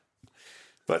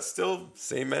 But still,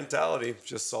 same mentality,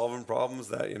 just solving problems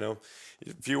that,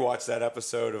 if you watch that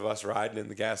episode of us riding in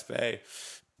the Gaspe,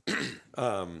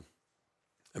 I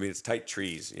mean, it's tight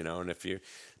trees, and if you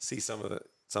see some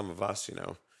of us,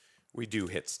 we do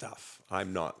hit stuff.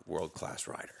 I'm not world-class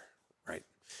rider, right?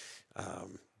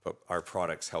 But our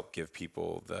products help give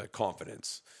people the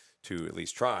confidence to at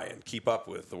least try and keep up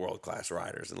with the world-class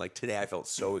riders. And like today, I felt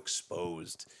so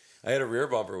exposed. I had a rear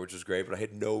bumper, which was great, but I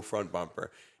had no front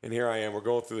bumper. And here I am, we're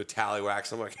going through the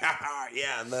tallywhacks. I'm like,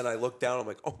 yeah. And then I look down, I'm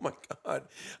like, oh my God,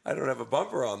 I don't have a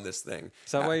bumper on this thing.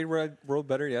 Is that why you rolled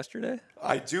better yesterday?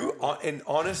 I do. And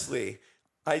honestly,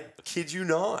 I kid you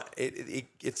not.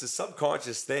 It's a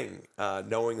subconscious thing,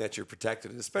 knowing that you're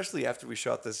protected. And especially after we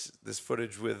shot this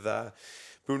footage with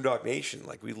Boondock Nation,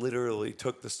 like we literally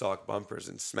took the stock bumpers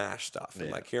and smashed stuff.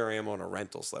 And like here I am on a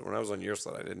rental sled. When I was on your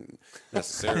sled, I didn't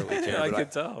necessarily care. I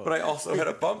could tell. But I also had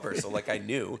a bumper, so like I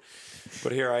knew.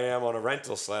 But here I am on a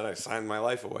rental sled. I signed my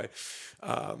life away.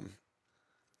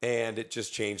 And it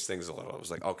just changed things a little. I was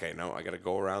like, okay, no, I got to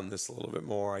go around this a little bit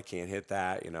more. I can't hit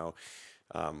that,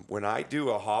 When I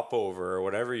do a hop over or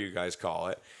whatever you guys call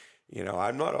it,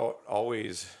 I'm not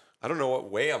always, I don't know what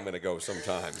way I'm going to go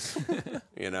sometimes.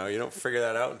 You don't figure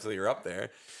that out until you're up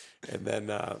there. And then,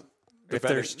 if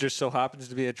there's just so happens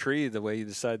to be a tree the way you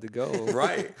decide to go.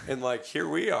 Right. And like, here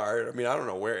we are. I mean, I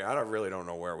really don't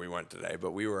know where we went today,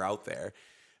 but we were out there.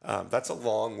 That's a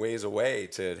long ways away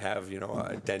to have,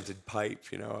 a dented pipe,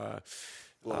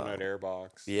 blown out air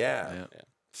box. Yeah.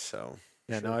 So.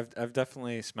 Yeah, no, I've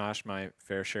definitely smashed my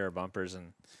fair share of bumpers,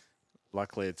 and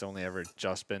luckily it's only ever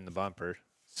just been the bumper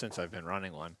since I've been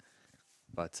running one.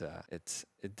 But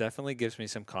it definitely gives me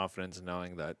some confidence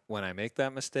knowing that when I make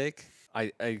that mistake,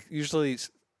 I usually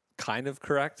kind of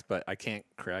correct, but I can't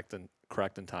correct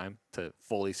in time to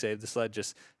fully save the sled.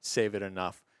 Just save it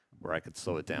enough where I could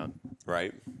slow it down,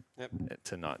 right? Yep.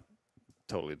 To not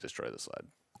totally destroy the sled.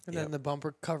 And then the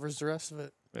bumper covers the rest of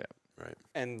it. Yeah. Right.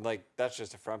 And like that's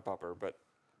just a front bumper, but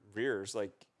rears,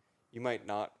 like you might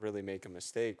not really make a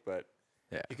mistake, but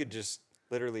you could just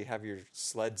literally have your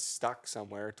sled stuck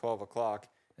somewhere 12 o'clock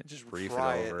and just reef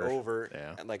pry it over.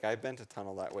 Yeah. And like I bent a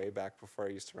tunnel that way back before I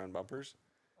used to run bumpers.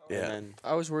 Yeah. And then,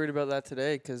 I was worried about that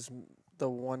today because the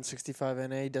 165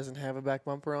 NA doesn't have a back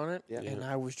bumper on it. Yeah. And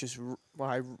I was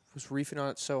I was reefing on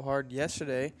it so hard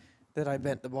yesterday that I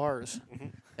bent the bars. Mm-hmm.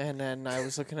 And then I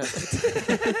was looking at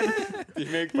do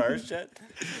you make bars, Chet?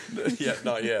 Yeah,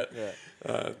 not yet.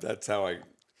 Yeah. That's how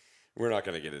we're not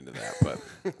going to get into that,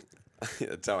 but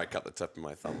that's how I cut the tip of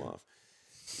my thumb off,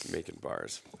 making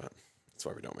bars. But that's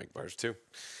why we don't make bars too.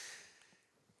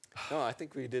 No, I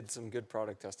think we did some good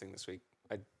product testing this week.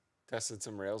 I tested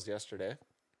some rails yesterday,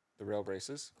 the rail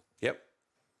braces. Yep.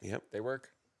 They work.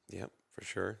 Yep, for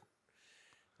sure.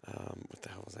 What the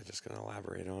hell was I just going to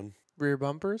elaborate on? rear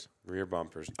bumpers. Rear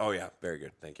bumpers. Oh, yeah. Very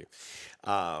good. Thank you.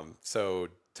 So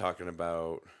talking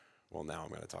about, well, now I'm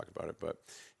going to talk about it, but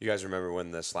you guys remember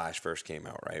when the Slash first came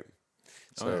out, right?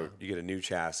 So you get a new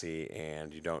chassis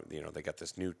and you don't, they got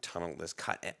this new tunnel, this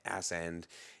cut ass end,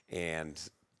 and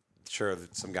sure,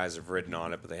 some guys have ridden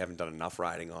on it, but they haven't done enough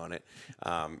riding on it.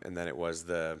 And then it was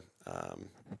the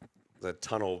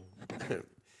tunnel.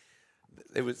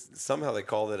 It was somehow they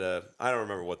called it I don't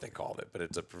remember what they called it, but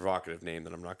it's a provocative name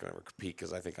that I'm not going to repeat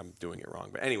because I think I'm doing it wrong.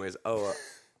 But anyways, a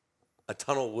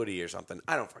tunnel woody or something.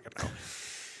 I don't fucking know.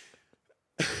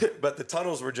 But the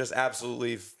tunnels were just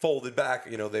absolutely folded back.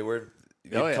 They'd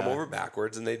come over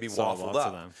backwards and they'd be waffled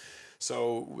up.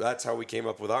 So that's how we came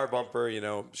up with our bumper.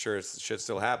 Sure, shit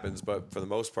still happens, but for the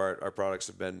most part, our products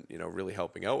have been, really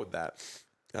helping out with that.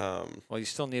 Well, you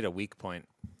still need a weak point,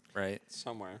 right?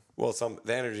 Somewhere. Well,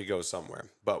 the energy goes somewhere.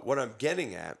 But what I'm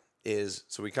getting at is,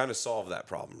 so we kind of solved that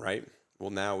problem, right? Well,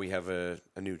 now we have a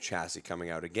new chassis coming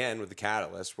out again with the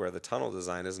Catalyst, where the tunnel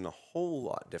design isn't a whole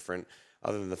lot different,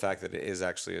 other than the fact that it is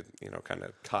actually, kind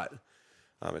of cut.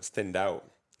 It's thinned out.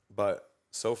 But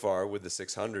so far with the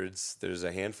 600s, there's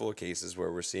a handful of cases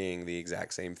where we're seeing the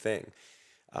exact same thing.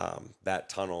 That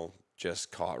tunnel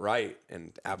just caught right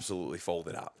and absolutely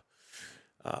folded up.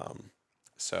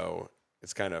 So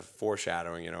it's kind of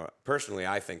foreshadowing, personally,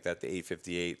 I think that the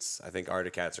 858s, I think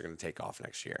Articats are going to take off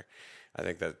next year. I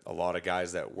think that a lot of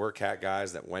guys that were Cat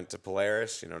guys that went to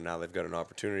Polaris, now they've got an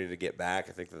opportunity to get back.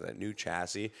 I think that new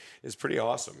chassis is pretty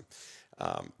awesome.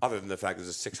 Other than the fact there's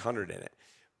a 600 in it.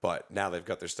 But now they've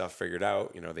got their stuff figured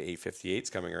out. The 858's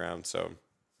coming around. So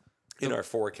in our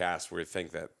forecast, we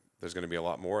think that there's going to be a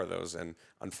lot more of those. And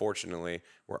unfortunately,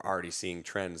 we're already seeing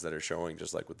trends that are showing,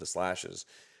 just like with the Slashes,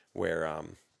 where I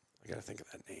got to think of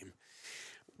that name,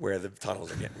 where the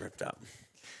tunnels are getting ripped up.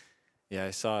 Yeah,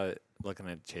 I saw it looking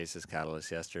at Chase's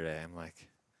Catalyst yesterday. I'm like,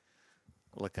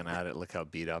 looking at it, look how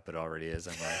beat up it already is.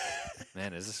 I'm like,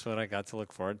 man, is this what I got to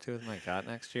look forward to with my cat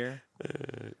next year?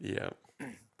 Yeah.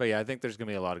 But yeah, I think there's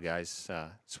gonna be a lot of guys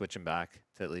switching back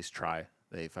to at least try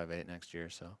the 858 next year.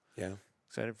 So Yeah.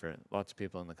 excited for it. Lots of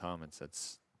people in the comments.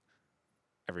 That's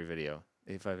every video.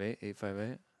 858,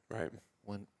 858. Right.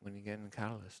 When you get in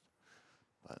Catalyst.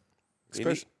 But You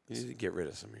need to get rid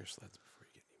of some of your sleds before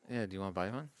you get any more. yeah, do you want to buy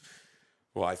one?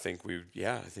 Well, I think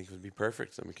it would be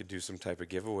perfect. Then we could do some type of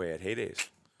giveaway at Heydays.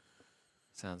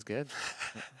 Sounds good.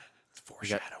 It's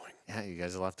foreshadowing. Yeah, you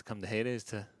guys will have to come to Heydays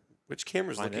to. Which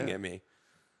camera's Find looking out. at me?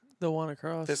 The one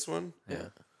across. This one? Yeah.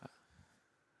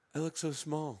 I look so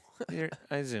small.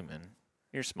 I zoom in.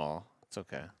 You're small. It's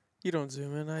okay. You don't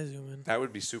zoom in. I zoom in. That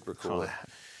would be super cool Oh,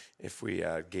 if we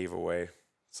gave away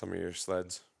some of your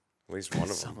sleds. At least one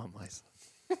of some them. of my.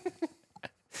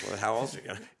 Well, how else are you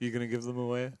gonna? You gonna give them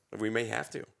away? We may have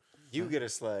to. You get a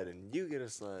sled and you get a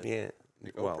sled. Yeah.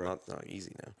 Go, Well, bro. not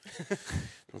easy now.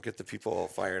 Don't get the people all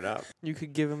fired up. You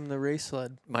could give him the race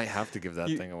sled. Might have to give that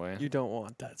thing away. You don't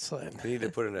want that sled. We need to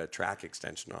put in a track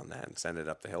extension on that and send it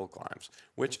up the hill climbs.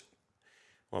 Which,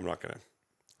 well, I'm not gonna.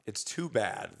 It's too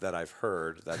bad that I've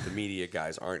heard that the media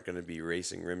guys aren't going to be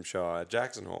racing Rimshaw at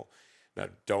Jackson Hole. Now,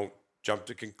 don't jump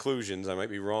to conclusions. I might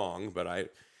be wrong, but I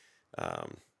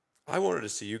wanted to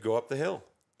see you go up the hill.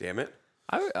 Damn it.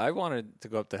 I wanted to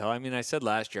go up the hill. I mean, I said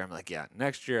last year, I'm like, yeah,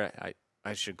 next year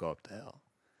I should go up the hill.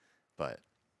 But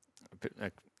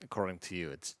according to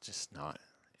you, it's just not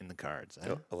in the cards.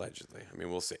 Eh? Allegedly. I mean,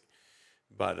 we'll see.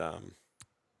 But I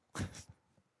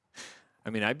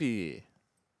mean, I'd be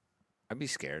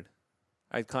scared.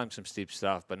 I'd climb some steep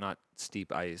stuff, but not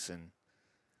steep ice and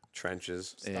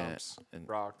trenches. Stumps, and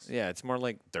rocks. Yeah, it's more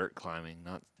like dirt climbing.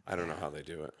 Not. I don't know how they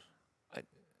do it.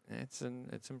 It's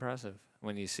impressive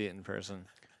when you see it in person.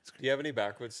 Do you have any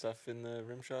backwoods stuff in the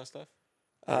Rimshaw stuff?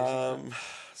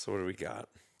 So what do we got?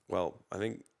 Well, I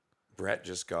think Brett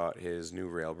just got his new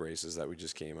rail braces that we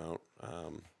just came out.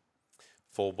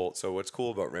 Full bolt. So what's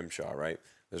cool about Rimshaw, right?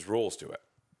 There's rules to it.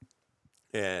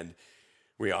 And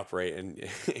we operate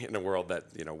in a world that,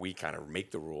 we kind of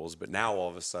make the rules, but now all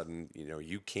of a sudden,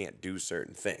 you can't do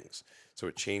certain things. So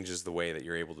it changes the way that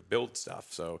you're able to build stuff.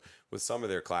 So with some of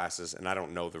their classes, and I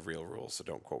don't know the real rules, so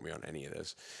don't quote me on any of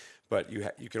this, but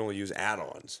you can only use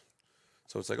add-ons.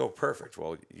 So it's like, oh, perfect.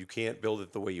 Well, you can't build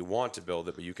it the way you want to build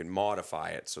it, but you can modify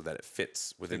it so that it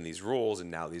fits within these rules,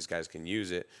 and now these guys can use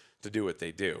it to do what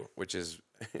they do, which is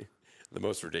the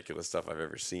most ridiculous stuff I've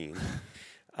ever seen.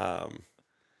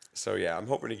 So yeah, I'm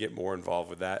hoping to get more involved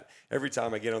with that. Every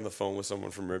time I get on the phone with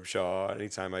someone from Ribshaw,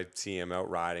 anytime I see him out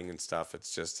riding and stuff,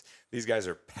 it's just these guys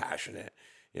are passionate.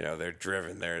 They're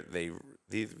driven.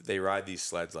 They ride these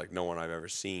sleds like no one I've ever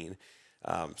seen.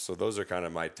 So those are kind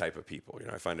of my type of people.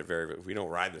 I find it we don't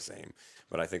ride the same,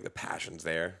 but I think the passion's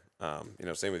there.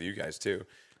 Same with you guys too.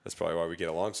 That's probably why we get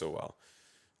along so well.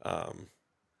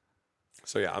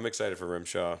 So yeah, I'm excited for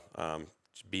Rimshaw.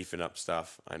 Just beefing up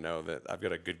stuff. I know that I've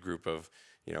got a good group of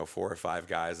 4 or 5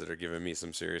 guys that are giving me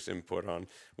some serious input on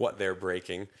what they're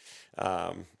breaking.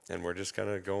 And we're just kind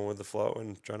of going with the flow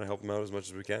and trying to help them out as much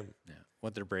as we can. Yeah,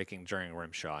 what they're breaking during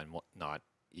Rimshaw and what not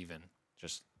even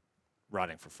just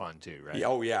riding for fun too, right? Yeah,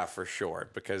 oh yeah, for sure.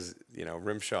 Because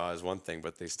Rimshaw is one thing,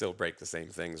 but they still break the same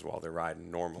things while they're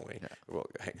riding normally. Yeah. Well,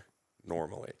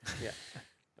 normally. Yeah.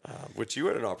 Which you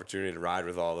had an opportunity to ride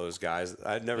with all those guys.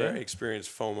 I'd never experienced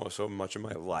FOMO so much in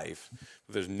my life.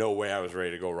 But there's no way I was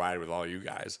ready to go ride with all you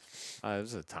guys. It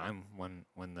was a time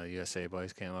when the USA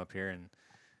boys came up here and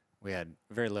we had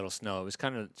very little snow. It was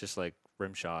kind of just like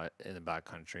Rimshaw in the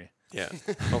backcountry. Yeah.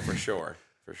 Oh, for sure.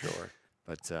 For sure.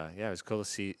 But yeah, it was cool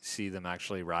to see them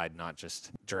actually ride, not just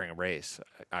during a race.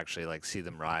 Actually, like see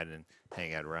them ride and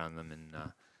hang out around them, and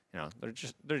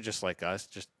they're just like us,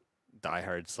 just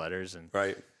diehard sledders, and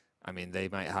right. I mean, they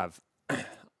might have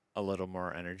a little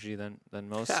more energy than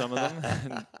most. Some of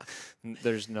them.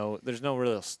 there's no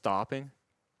real stopping.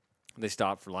 They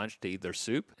stop for lunch to eat their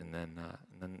soup, and then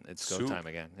it's go time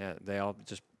again. Yeah, they all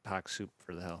just pack soup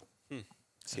for the hill.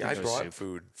 See, I brought soup.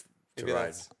 food to Maybe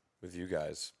ride with you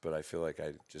guys, but I feel like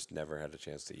I just never had a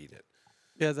chance to eat it.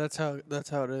 Yeah, that's how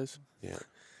it is. Yeah.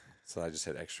 So I just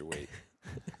had extra weight.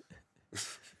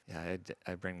 Yeah,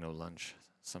 I bring no lunch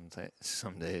some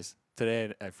days.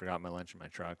 Today I forgot my lunch in my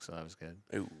truck, so that was good.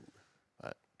 Ooh.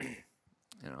 But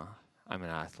I'm an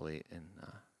athlete and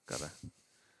gotta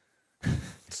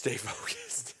Stay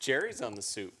focused. Jerry's on the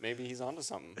soup. Maybe he's onto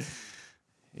something.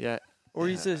 yeah. Or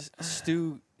he's a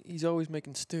stew. He's always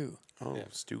making stew. Oh, Yeah.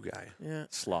 stew guy. Yeah.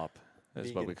 Slop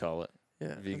is what Vegan. we call it.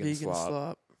 Yeah. Vegan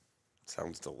slop.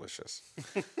 Sounds delicious.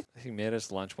 He made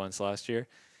us lunch once last year,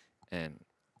 and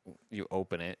you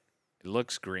open it, it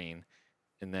looks green,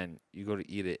 and then you go to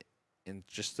eat it, and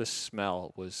just the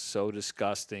smell was so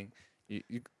disgusting.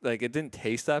 You like it didn't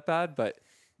taste that bad, but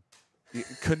you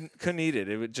couldn't eat it.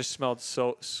 It just smelled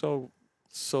so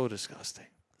disgusting.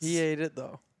 He ate it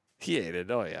though. He ate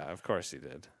it. Oh yeah, of course he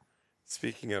did.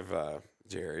 Speaking of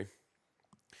Jerry,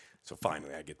 so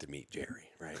finally I get to meet Jerry,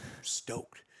 right?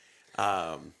 Stoked.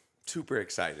 Super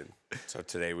excited. So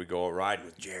today we go riding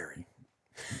with Jerry,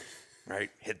 right?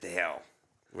 Hit the hill,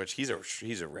 which he's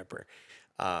a ripper.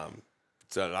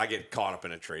 So I get caught up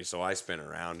in a tree, so I spin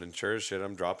around, and sure as shit,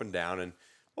 I'm dropping down, and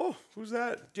oh, who's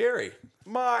that? Jerry,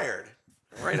 mired,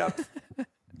 right up.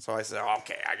 So I said,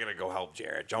 okay, I gotta go help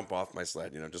Jerry. Jump off my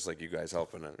sled, just like you guys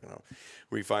helping.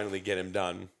 We finally get him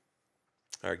done,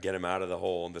 or get him out of the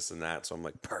hole, and this and that. So I'm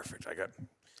like, perfect. I got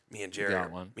me and Jerry.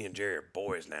 Me and Jerry are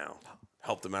boys now.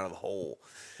 Helped him out of the hole.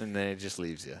 And then it just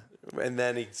leaves you. And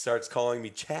then he starts calling me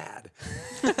Chad.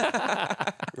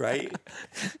 Right?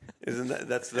 Isn't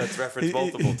that's referenced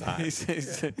multiple times?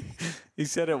 He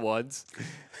said it once.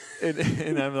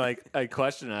 And I'm like, I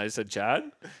questioned it. I said, Chad?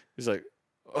 He's like,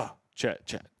 oh,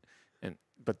 Chet.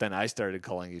 But then I started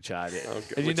calling you Chad.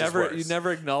 Okay, and you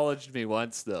never acknowledged me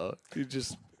once though. You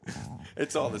just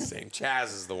It's all the same. Chaz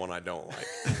is the one I don't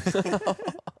like.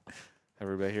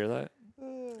 Everybody hear that?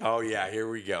 Oh, yeah, here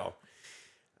we go.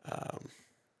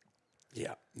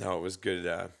 Yeah, no, it was good.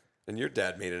 And your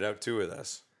dad made it out, too, with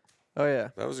us. Oh yeah,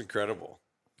 That was incredible.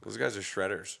 Those guys are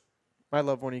shredders. I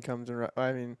love when he comes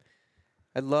and.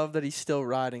 I love that he's still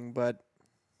riding, but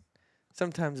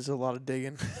sometimes it's a lot of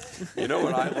digging. You know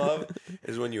what I love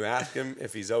is when you ask him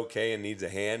if he's okay and needs a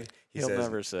hand. He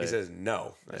says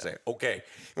no. I say, okay.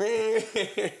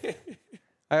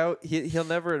 He'll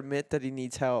never admit that he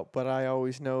needs help, but I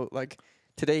always know, like,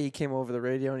 today he came over the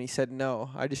radio and he said, no,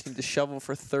 I just need to shovel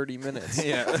for 30 minutes.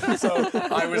 Yeah. So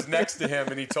I was next to him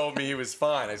and he told me he was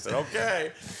fine. I said,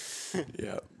 okay.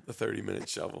 Yeah, the 30-minute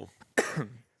shovel.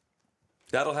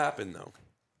 That'll happen, though.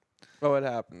 Oh, it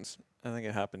happens. I think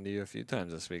it happened to you a few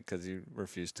times this week because you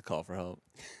refused to call for help.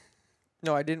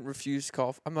 No, I didn't refuse to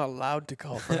call. I'm not allowed to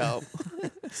call for help.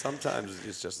 Sometimes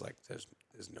it's just like there's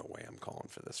no way I'm calling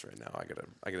for this right now. I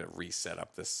gotta reset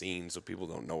up the scene so people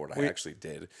don't know what I actually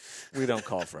did. We don't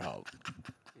call for help.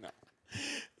 No.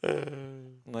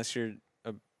 Unless you're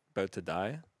about to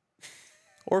die.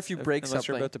 Or if you break Unless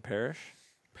something. you're about to perish.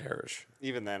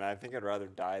 Even then, I think I'd rather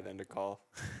die than to call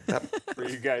for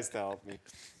you guys to help me.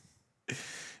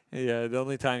 Yeah, the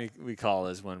only time we call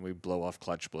is when we blow off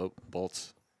clutch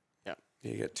bolts.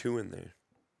 You get 2 in there.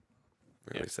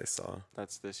 Or at least I saw.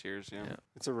 That's this year's, yeah.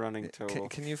 It's a running total.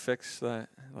 Can you fix that?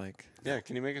 Like, Yeah,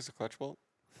 can you make us a clutch bolt?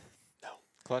 No.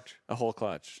 Clutch? a whole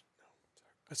clutch?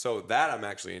 So that I'm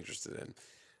actually interested in,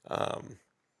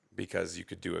 because you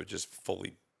could do a just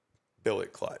fully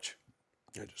billet clutch.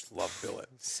 I just love billet.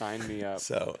 Sign me up.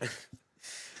 So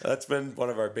that's been one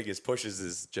of our biggest pushes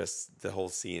is just the whole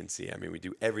CNC. I mean, we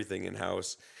do everything in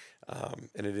house.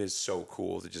 And it is so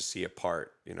cool to just see a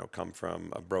part, come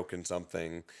from a broken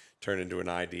something, turn into an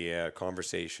idea, a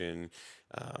conversation.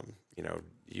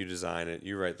 You design it,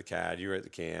 you write the CAD, you write the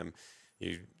CAM,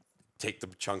 you take the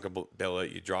chunk of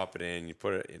billet, you drop it in, you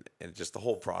put it in, and just the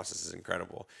whole process is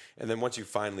incredible. And then once you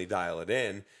finally dial it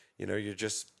in, you're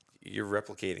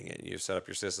replicating it. You set up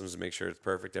your systems to make sure it's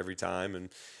perfect every time. And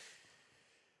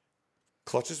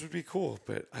clutches would be cool,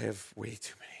 but I have way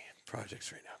too many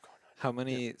projects right now going on. How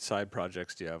many side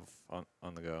projects do you have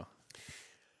on the go?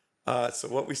 So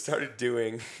what we started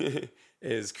doing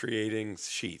is creating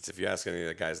sheets. If you ask any of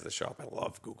the guys at the shop, I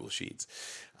love Google Sheets.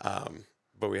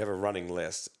 But we have a running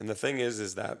list. And the thing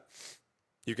is that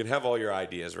you can have all your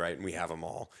ideas, right? And we have them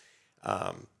all.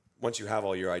 Once you have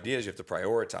all your ideas, you have to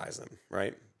prioritize them,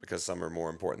 right? Because some are more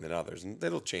important than others. And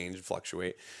it'll change and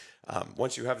fluctuate.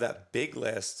 Once you have that big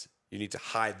list, you need to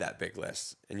hide that big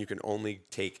list. And you can only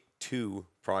take 2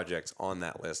 projects on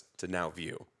that list to now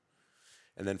view.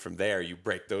 And then from there, you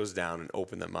break those down and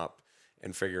open them up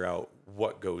and figure out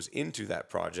what goes into that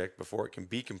project before it can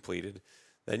be completed.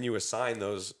 Then you assign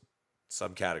those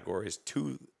subcategories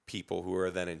to people who are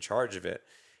then in charge of it.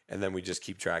 And then we just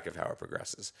keep track of how it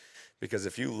progresses. Because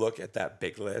if you look at that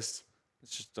big list,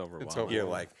 It's just overwhelming. you're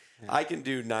like, I can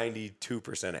do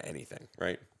 92% of anything,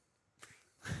 right?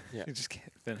 Yeah. You just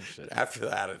can't finish it. After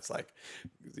that, it's like,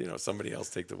 somebody else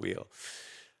take the wheel.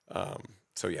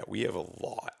 So yeah, we have a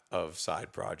lot of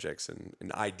side projects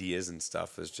and ideas and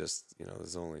stuff. There's just,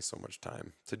 there's only so much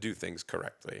time to do things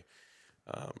correctly.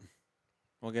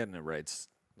 Well, getting it right's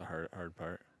the hard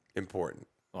part. Important.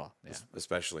 Well, yeah.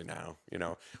 Especially now,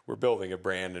 we're building a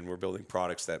brand and we're building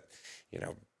products that,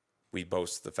 we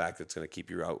boast the fact that it's going to keep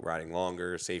you out riding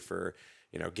longer, safer,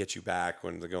 get you back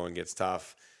when the going gets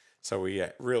tough. So we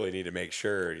really need to make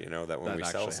sure, that when That we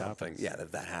sell actually something,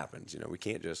 happens. that happens. We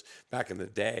can't just, back in the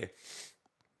day,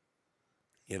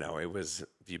 it was,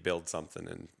 if you build something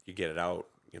and you get it out,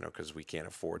 because we can't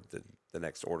afford the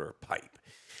next order of pipe.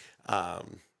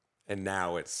 And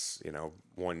now it's,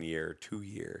 1 year, 2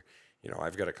 year.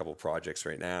 I've got a couple projects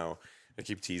right now. I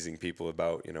keep teasing people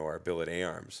about, our billet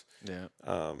A-arms.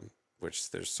 Yeah.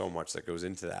 Which there's so much that goes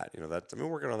into that. I've been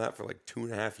working on that for like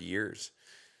 2.5 years,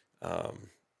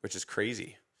 which is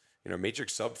crazy.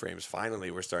 Matrix subframes,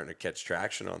 finally, we're starting to catch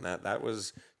traction on that. That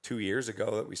was 2 years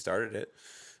ago that we started it.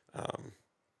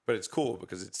 But it's cool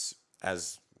because it's,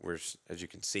 as you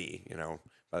can see,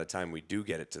 by the time we do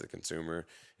get it to the consumer,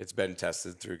 it's been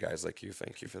tested through guys like you.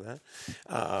 Thank you for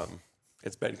that.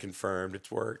 It's been confirmed.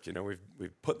 It's worked.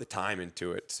 We've put the time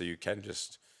into it, so you can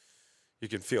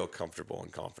feel comfortable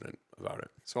and confident about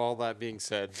it. So all that being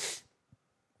said,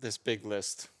 this big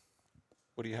list,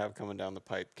 what do you have coming down the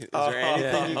pipe? Is there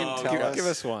anything you can tell us? Give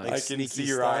us one. Like I can sneaky see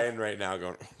stuff? Ryan right now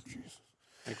going, oh, jeez.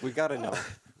 Like we gotta know.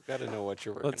 We gotta know what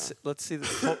you're working on. Let's see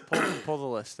pull the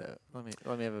list out. Let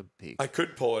me have a peek. I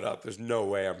could pull it up. There's no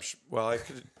way well, I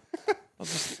could. Well,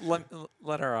 just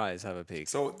let our eyes have a peek.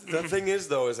 So the thing is,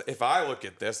 though, is if I look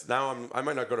at this, now I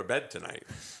might not go to bed tonight.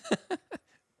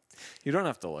 You don't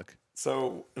have to look.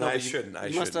 So No, I but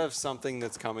shouldn't. You must have something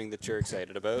that's coming that you're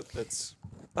excited about that's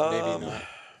maybe not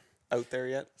out there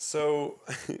yet. So,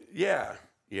 yeah.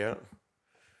 It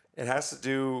has to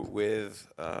do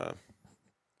with,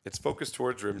 it's focused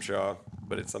towards Rimshaw,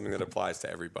 but it's something that applies to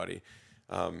everybody.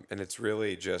 And it's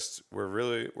really just,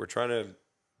 we're trying to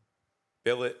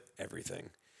billet everything.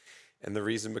 And the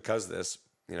reason because this,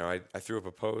 I threw up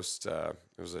a post, it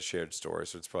was a shared story,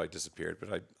 so it's probably disappeared,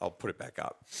 but I'll put it back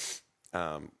up.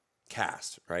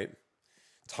 Cast, right?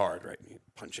 It's hard, right? You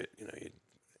punch it,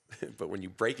 but when you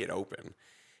break it open,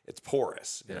 it's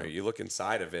porous. You look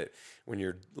inside of it. When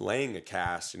you're laying a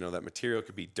cast, that material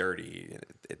could be dirty, and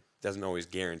it doesn't always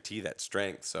guarantee that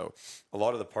strength. So a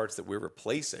lot of the parts that we're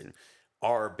replacing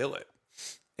are billet,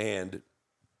 and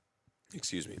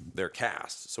they're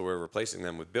cast. So we're replacing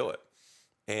them with billet,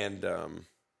 and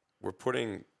we're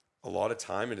putting a lot of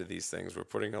time into these things. We're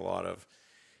putting a lot of,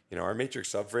 our matrix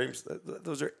subframes.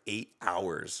 Those are 8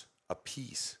 hours a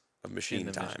piece of machine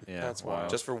time. Yeah, That's wild.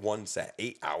 Just for one set,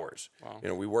 8 hours. Wow.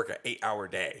 We work an 8-hour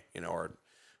day, or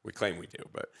we claim we do,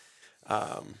 but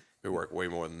we work way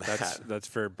more than that. That's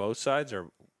for both sides, or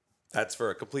That's for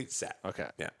a complete set. okay.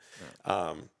 Yeah.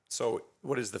 So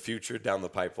what is the future down the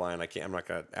pipeline? I'm not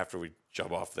gonna, after we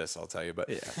jump off this, I'll tell you, but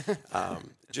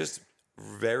just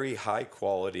very high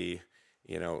quality,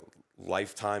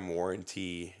 lifetime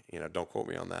warranty, don't quote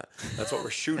me on that. That's what we're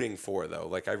shooting for, though.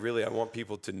 Like, I want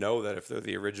people to know that if they're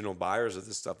the original buyers of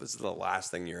this stuff, this is the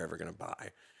last thing you're ever going to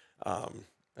buy.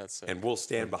 That's sick. And we'll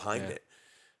stand behind it.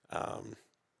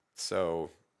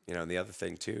 So, and the other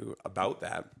thing too about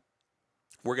that,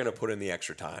 we're going to put in the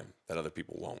extra time that other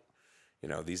people won't.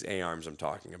 These A-arms I'm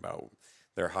talking about,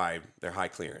 they're high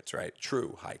clearance, right?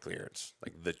 True high clearance,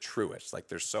 like the truest. Like,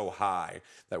 they're so high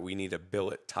that we need a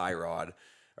billet tie rod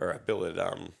or a billet,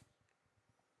 drawing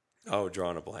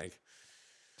a blank.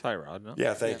 Tie rod, no?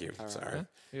 Yeah, thank you. Sorry.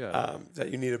 Yeah.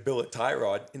 That you need a billet tie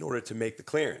rod in order to make the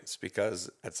clearance, because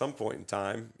at some point in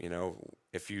time,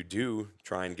 if you do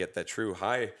try and get that true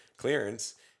high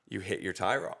clearance, you hit your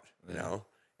tie rod, and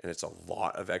it's a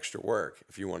lot of extra work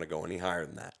if you want to go any higher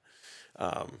than that.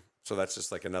 So that's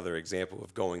just like another example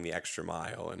of going the extra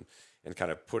mile and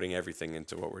kind of putting everything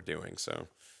into what we're doing. So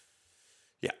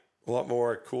yeah, a lot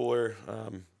more cooler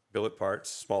billet parts,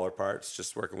 smaller parts,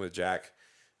 just working with Jack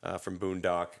from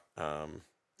Boondock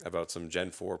about some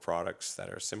Gen 4 products that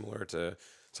are similar to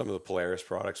some of the Polaris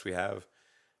products we have.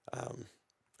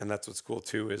 And that's what's cool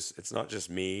too, is it's not just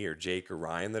me or Jake or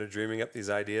Ryan that are dreaming up these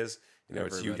ideas.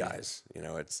 It's you guys.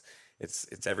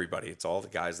 It's everybody. It's all the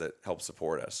guys that help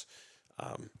support us.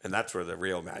 And that's where the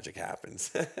real magic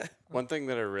happens. One thing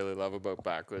that I really love about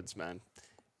Backwoods, man,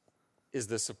 is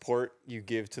the support you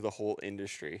give to the whole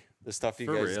industry. The stuff you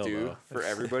For guys real, do though. for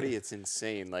everybody, it's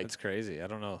insane. Like, It's crazy. I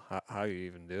don't know how you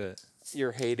even do it.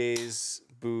 your Heydays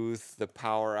booth, the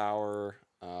Power Hour,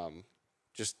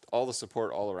 just all the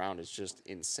support all around is just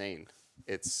insane.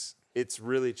 It's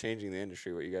really changing the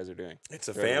industry, what you guys are doing. It's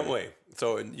a family.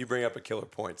 So, and you bring up a killer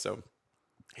point. So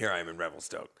here I am in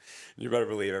Revelstoke. You better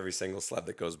believe every single sled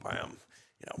that goes by them,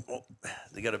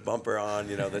 they got a bumper on,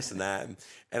 this and that.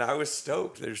 And I was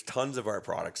stoked. There's tons of our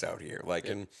products out here.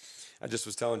 And I just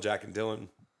was telling Jack and Dylan,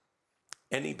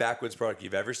 any Backwoods product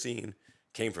you've ever seen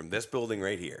came from this building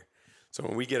right here. So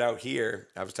when we get out here,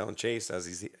 I was telling Chase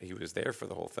as he was there for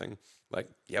the whole thing,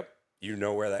 yep,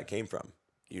 where that came from.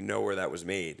 you know where that was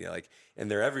made. You're like, and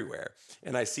they're everywhere.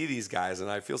 And I see these guys, and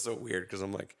I feel so weird because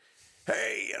I'm like,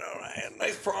 hey, you know, man,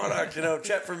 nice product, you know,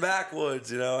 Chet from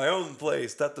Backwoods, you know, I own the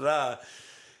place, da da da.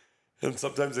 And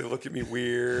sometimes they look at me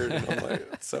weird, and I'm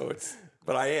like,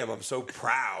 but I'm so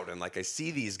proud, and like I see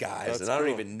these guys, and I don't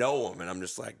even know them, and I'm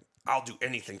just like, I'll do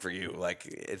anything for you. Like,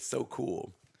 it's so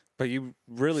cool. But you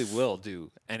really will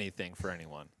do anything for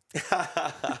anyone.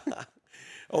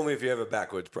 Only if you have a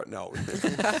backwoods no.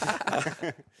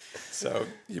 So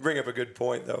you bring up a good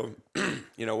point, though.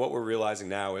 You know, what we're realizing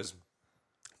now is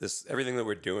everything that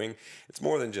we're doing, it's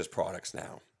more than just products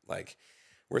now. Like,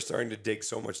 we're starting to dig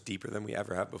so much deeper than we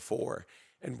ever have before.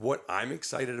 And what I'm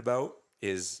excited about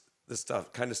is the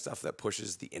kind of stuff that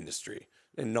pushes the industry,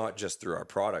 and not just through our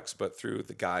products, but through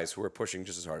the guys who are pushing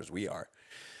just as hard as we are.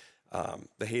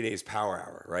 The Heydays Power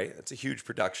Hour, right? It's a huge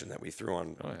production that we threw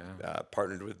on,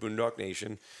 partnered with Boondock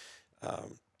Nation.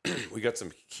 We got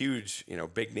some huge, you know,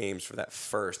 big names for that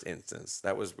first instance.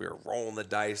 We were rolling the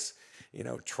dice, you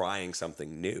know, trying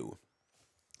something new.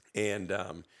 And,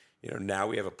 you know, now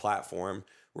we have a platform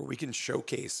where we can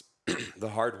showcase the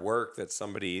hard work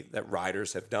that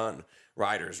riders have done.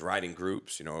 Riders, riding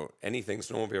groups, you know, anything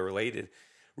snowmobile related.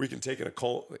 We can take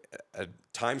a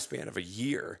time span of a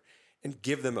year and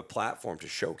give them a platform to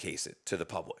showcase it to the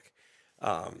public.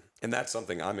 And that's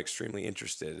something I'm extremely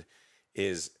interested,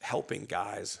 is helping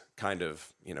guys kind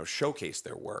of, you know, showcase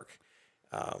their work.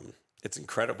 It's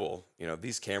incredible. You know,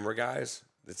 these camera guys,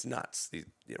 it's nuts. You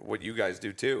know, what you guys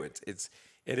do too.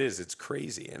 It's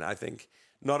crazy. And I think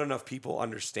not enough people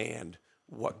understand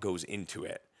what goes into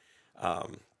it.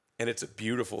 And it's a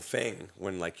beautiful thing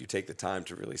when, like, you take the time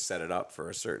to really set it up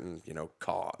for a certain, you know,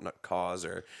 cause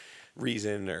or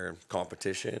reason or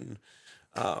competition.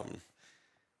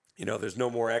 You know, there's no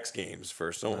more X Games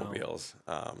for snowmobiles,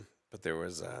 but there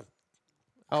was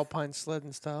Alpine sled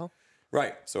and style.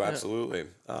 Right. So absolutely,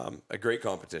 a great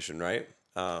competition, right?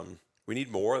 We need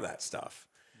more of that stuff.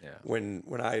 Yeah. When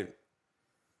I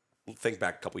think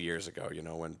back a couple years ago, you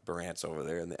know, when Barant's over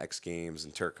there and the X Games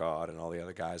and Turcotte and all the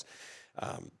other guys,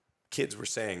 kids were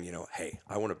saying, you know, hey,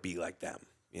 I want to be like them,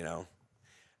 you know,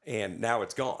 and now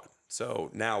it's gone. So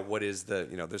now what is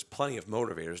you know, there's plenty of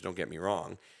motivators, don't get me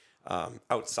wrong,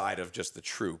 outside of just the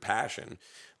true passion,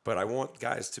 but I want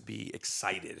guys to be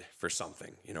excited for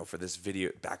something, you know, for this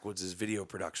Backwoods' video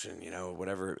production, you know,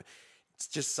 whatever. It's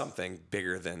just something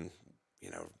bigger than,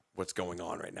 you know, what's going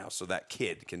on right now. So that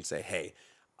kid can say, hey,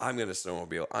 I'm going to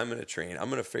snowmobile, I'm going to train, I'm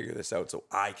going to figure this out so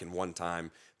I can one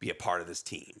time be a part of this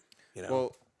team, you know?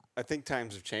 Well, I think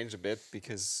times have changed a bit,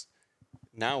 because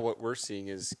now what we're seeing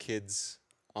is kids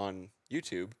on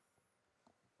YouTube,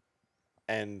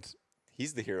 and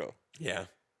he's the hero. Yeah,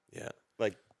 yeah.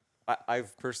 Like,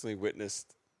 I've personally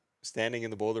witnessed standing in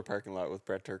the Boulder parking lot with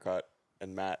Brett Turcotte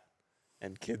and Matt,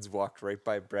 and kids walked right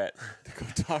by Brett to go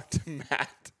talk to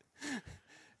Matt,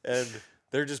 and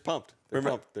they're just pumped.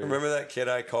 Remember that kid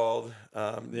I called,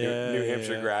 New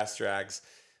Hampshire grass drags?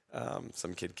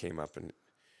 Some kid came up and,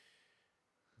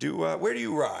 where do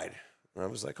you ride? And I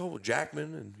was like, oh, well,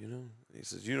 Jackman. And, you know, he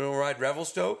says, you don't ride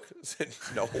Revelstoke? I said,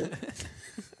 no.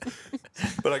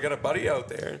 But I got a buddy out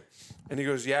there. And he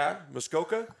goes, yeah,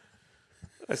 Muskoka?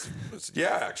 I said,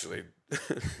 yeah, actually.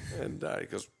 And he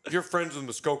goes, you're friends with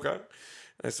Muskoka? And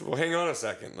I said, well, hang on a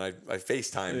second. And I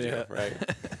FaceTimed you, right?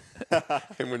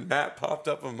 And when Matt popped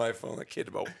up on my phone, the kid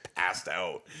about passed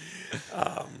out.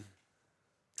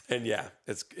 And yeah,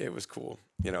 it was cool.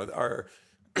 You know,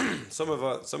 some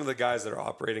of the guys that are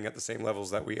operating at the same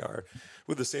levels that we are,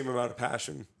 with the same amount of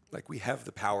passion, like, we have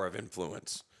the power of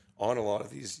influence on a lot of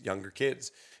these younger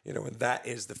kids, you know, and that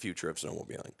is the future of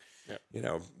snowmobiling. Yeah. You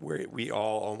know, we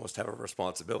all almost have a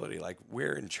responsibility. Like,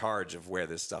 we're in charge of where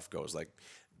this stuff goes. Like,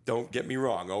 don't get me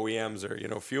wrong, OEMs are, you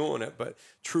know, fueling it, but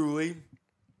truly,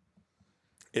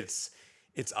 it's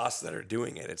us that are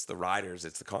doing it. It's the riders,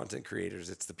 it's the content creators,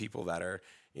 it's the people that are,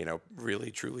 you know,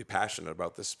 really truly passionate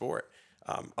about this sport.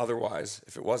 Otherwise,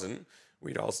 if it wasn't,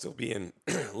 we'd all still be in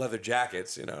leather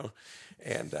jackets, you know,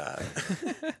 and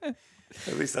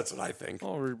at least that's what I think.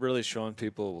 Well, we're really showing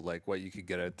people, like, what you could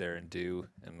get out there and do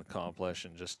and accomplish,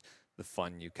 and just the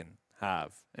fun you can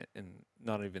have, and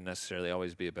not even necessarily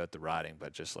always be about the riding,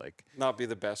 but just like not be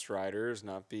the best riders,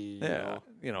 not be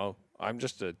you know, I'm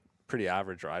just a pretty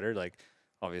average rider. Like,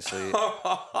 obviously,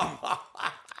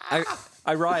 I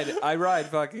ride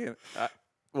fucking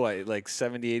like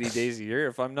 70, 80 days a year.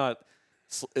 If I'm not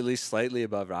at least slightly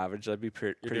above average, I'd be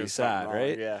pretty sad,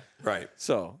 right? Yeah, right.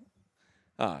 So,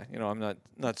 you know, I'm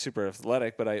not super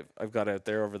athletic, but I've got out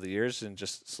there over the years and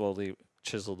just slowly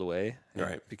chiseled away.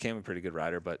 Right. Became a pretty good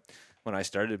rider. But when I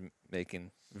started making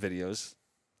videos,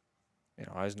 you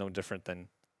know, I was no different than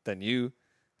than you.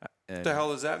 What And the hell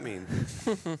does that mean?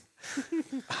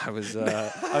 I was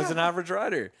an average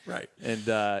rider. Right. And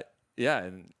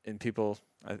and people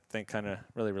I think kind of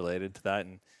really related to that,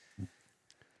 and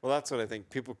Well, that's what I think.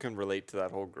 People can relate to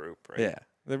that whole group, right? yeah,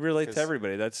 they relate 'Cause- to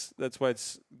everybody. That's why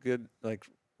it's good, like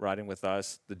riding with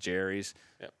us, the Jerrys,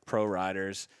 Yep. pro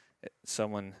riders.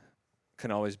 Someone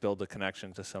can always build a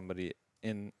connection to somebody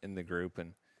in the group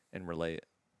and relate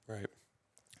Right.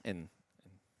 and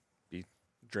be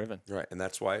driven, Right. And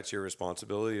that's why it's your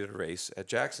responsibility to race at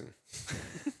Jackson.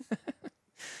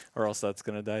 or else that's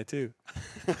gonna die too.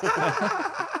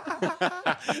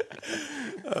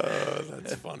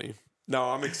 That's funny.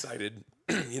 No, I'm excited.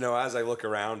 As I look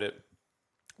around it,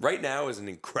 right now is an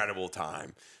incredible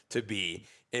time to be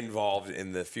involved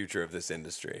in the future of this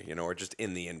industry, or just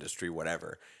in the industry,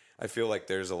 whatever. I feel like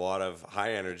there's a lot of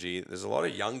high energy. There's a lot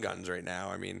of young guns right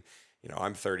now. I mean,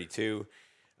 I'm 32.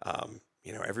 A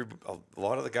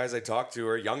lot of the guys I talk to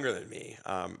are younger than me,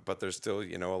 but there's still,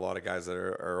 a lot of guys that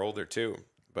are older too.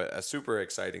 But a super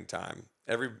exciting time.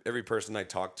 Every person I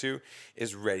talk to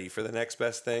is ready for the next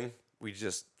best thing. We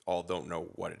just all don't know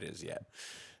what it is yet.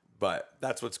 But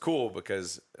that's what's cool,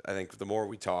 because I think the more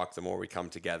we talk, the more we come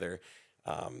together.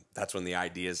 That's when the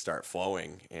ideas start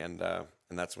flowing, and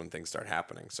that's when things start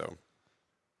happening. So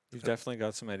You've definitely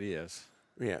got some ideas.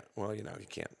 yeah, well, you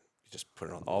can't. You just put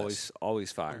it on the list.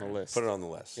 Always fire. On the list. Put it on the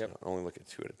list. Yep. Only look at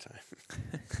 2 at a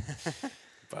time.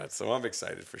 But so I'm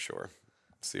excited for sure.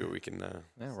 See what we can.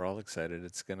 Yeah, we're all excited.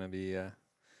 It's gonna be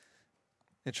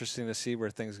interesting to see where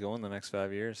things go in the next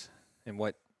 5 years and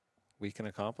what we can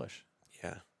accomplish.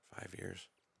 Yeah, 5 years.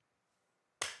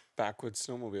 Backwoods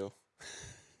snowmobile.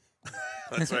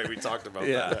 That's right. We talked about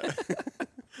that.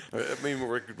 I mean,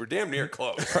 we're damn near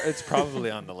close. It's probably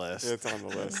on the list. It's on the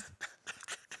list.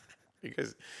 You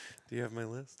guys, do you have my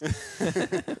list?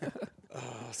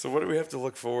 So what do we have to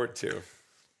look forward to?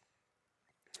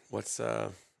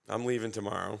 I'm leaving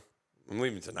tomorrow. I'm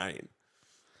leaving tonight.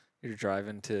 You're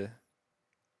driving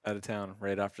out of town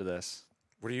right after this.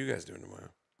 What are you guys doing tomorrow?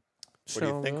 What do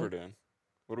you think we're doing?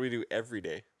 What do we do every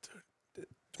day? Do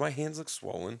my hands look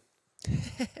swollen?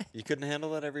 You couldn't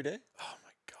handle that every day? Oh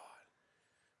my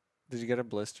Did you get a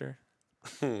blister?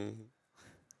 god.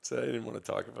 So I didn't want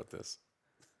to talk about this.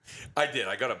 I did.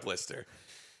 I got a blister.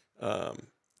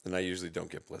 And I usually don't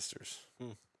get blisters.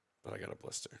 But I got a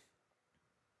blister.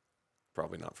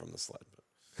 Probably not from the sled,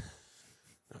 but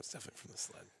no, it's definitely from the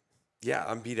sled. Yeah,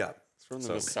 I'm beat up. It's from the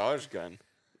So- massage gun.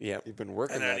 Yeah. You've been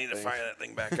working And that I need to thing. fire that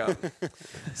thing back up.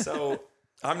 So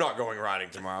I'm not going riding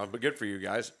tomorrow, but good for you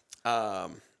guys. But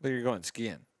you're going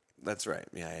skiing. That's right.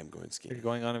 Yeah, I am going You're skiing.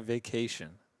 going on a vacation.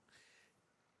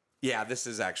 Yeah, this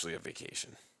is actually a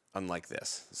vacation. Unlike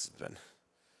this.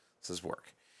 This is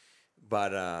work.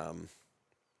 But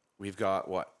we've got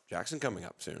Jackson coming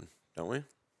up soon, don't we?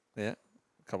 Yeah,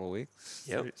 a couple weeks.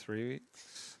 Yep. 3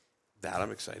 weeks. That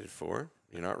I'm excited for.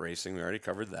 You're not racing. We already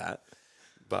covered that.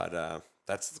 But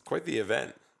that's quite the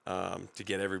event to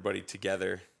get everybody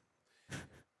together.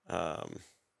 I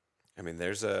mean,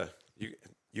 there's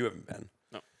you haven't been.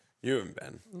 No. You haven't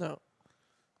been. No.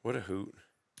 What a hoot.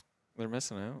 They're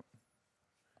missing out.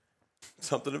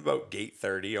 Something about gate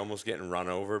 30 almost getting run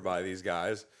over by these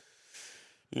guys.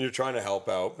 And you're trying to help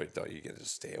out, but you can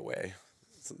just stay away.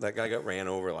 That guy got ran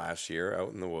over last year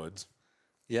out in the woods.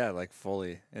 Yeah, like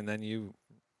fully. And then you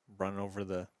run over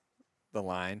the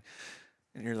line,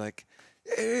 and you're like,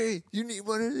 "Hey, you need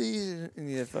one of these," and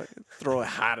you fucking throw a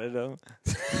hat at him.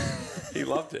 He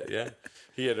loved it, yeah.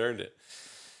 He had earned it.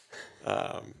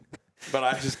 But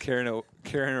I Just carrying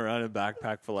around a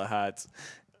backpack full of hats.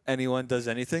 Anyone does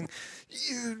anything,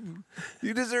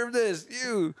 you deserve this.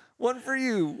 One for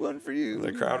you.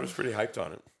 the crowd was pretty hyped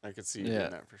on it. I could see you Yeah.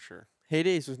 doing that for sure.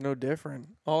 Heydays was no different.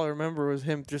 All I remember was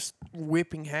him just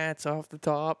whipping hats off the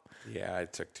top. Yeah, I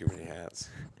took too many hats.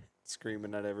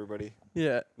 Screaming at everybody.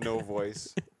 Yeah. No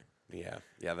voice. Yeah,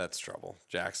 that's trouble.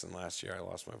 Jackson last year, I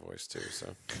lost my voice too.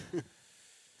 So,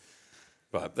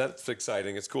 but that's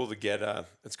exciting. It's cool to get.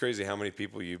 It's crazy how many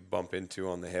people you bump into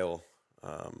on the hill,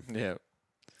 Yeah.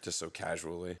 just so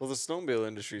casually. Well, the snowmobile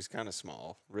industry is kind of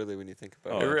small, really, when you think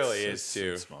about It it. really it's is,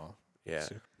 too. small. Yeah,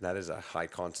 that is a high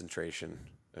concentration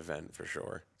event for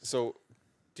sure. So,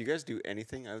 do you guys do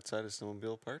anything outside of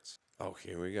snowmobile parts? Oh,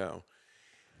 here we go.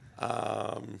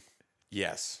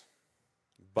 Yes,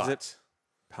 but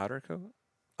Powder coat?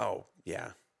 oh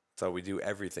yeah. So we do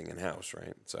everything in house,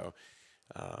 right? So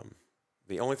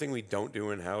the only thing we don't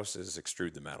do in house is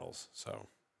extrude the metals. So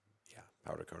yeah,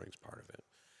 powder coating's part of it.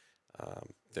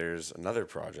 There's another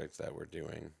project that we're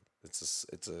doing. It's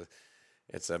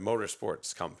a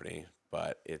motorsports company,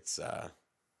 but it's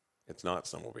not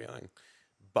snowmobiling.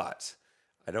 but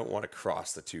I don't want to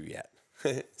cross the two yet.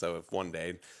 So if one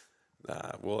day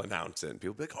we'll announce it and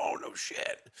people will be like, oh, no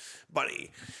shit,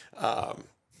 buddy.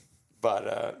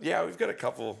 But yeah, we've got a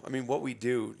couple. I mean, what we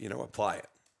do, apply it.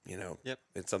 Yep.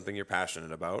 It's something you're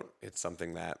passionate about. It's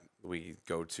something that we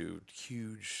go to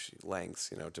huge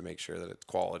lengths, to make sure that it's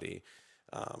quality,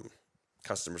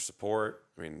 customer support.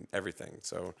 I mean, everything.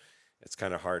 So it's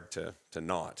kind of hard to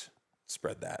not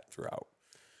spread that throughout.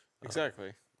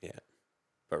 Exactly. Yeah.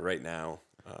 But right now,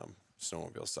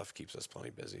 snowmobile stuff keeps us plenty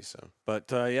busy. So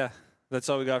But yeah, that's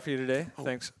all we got for you today.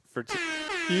 Thanks for.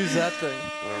 Use that thing.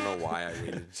 I don't know why I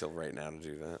waited until right now to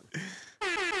do that.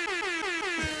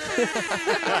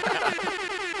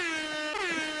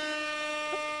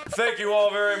 Thank you all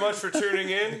very much for tuning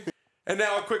in. And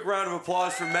now a quick round of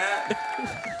applause for Matt.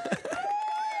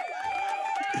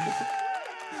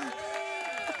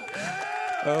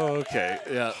 Oh, okay.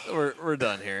 Yeah, we're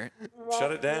done here.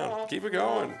 Shut it down. Keep it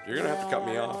going. You're going to have to cut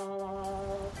me off.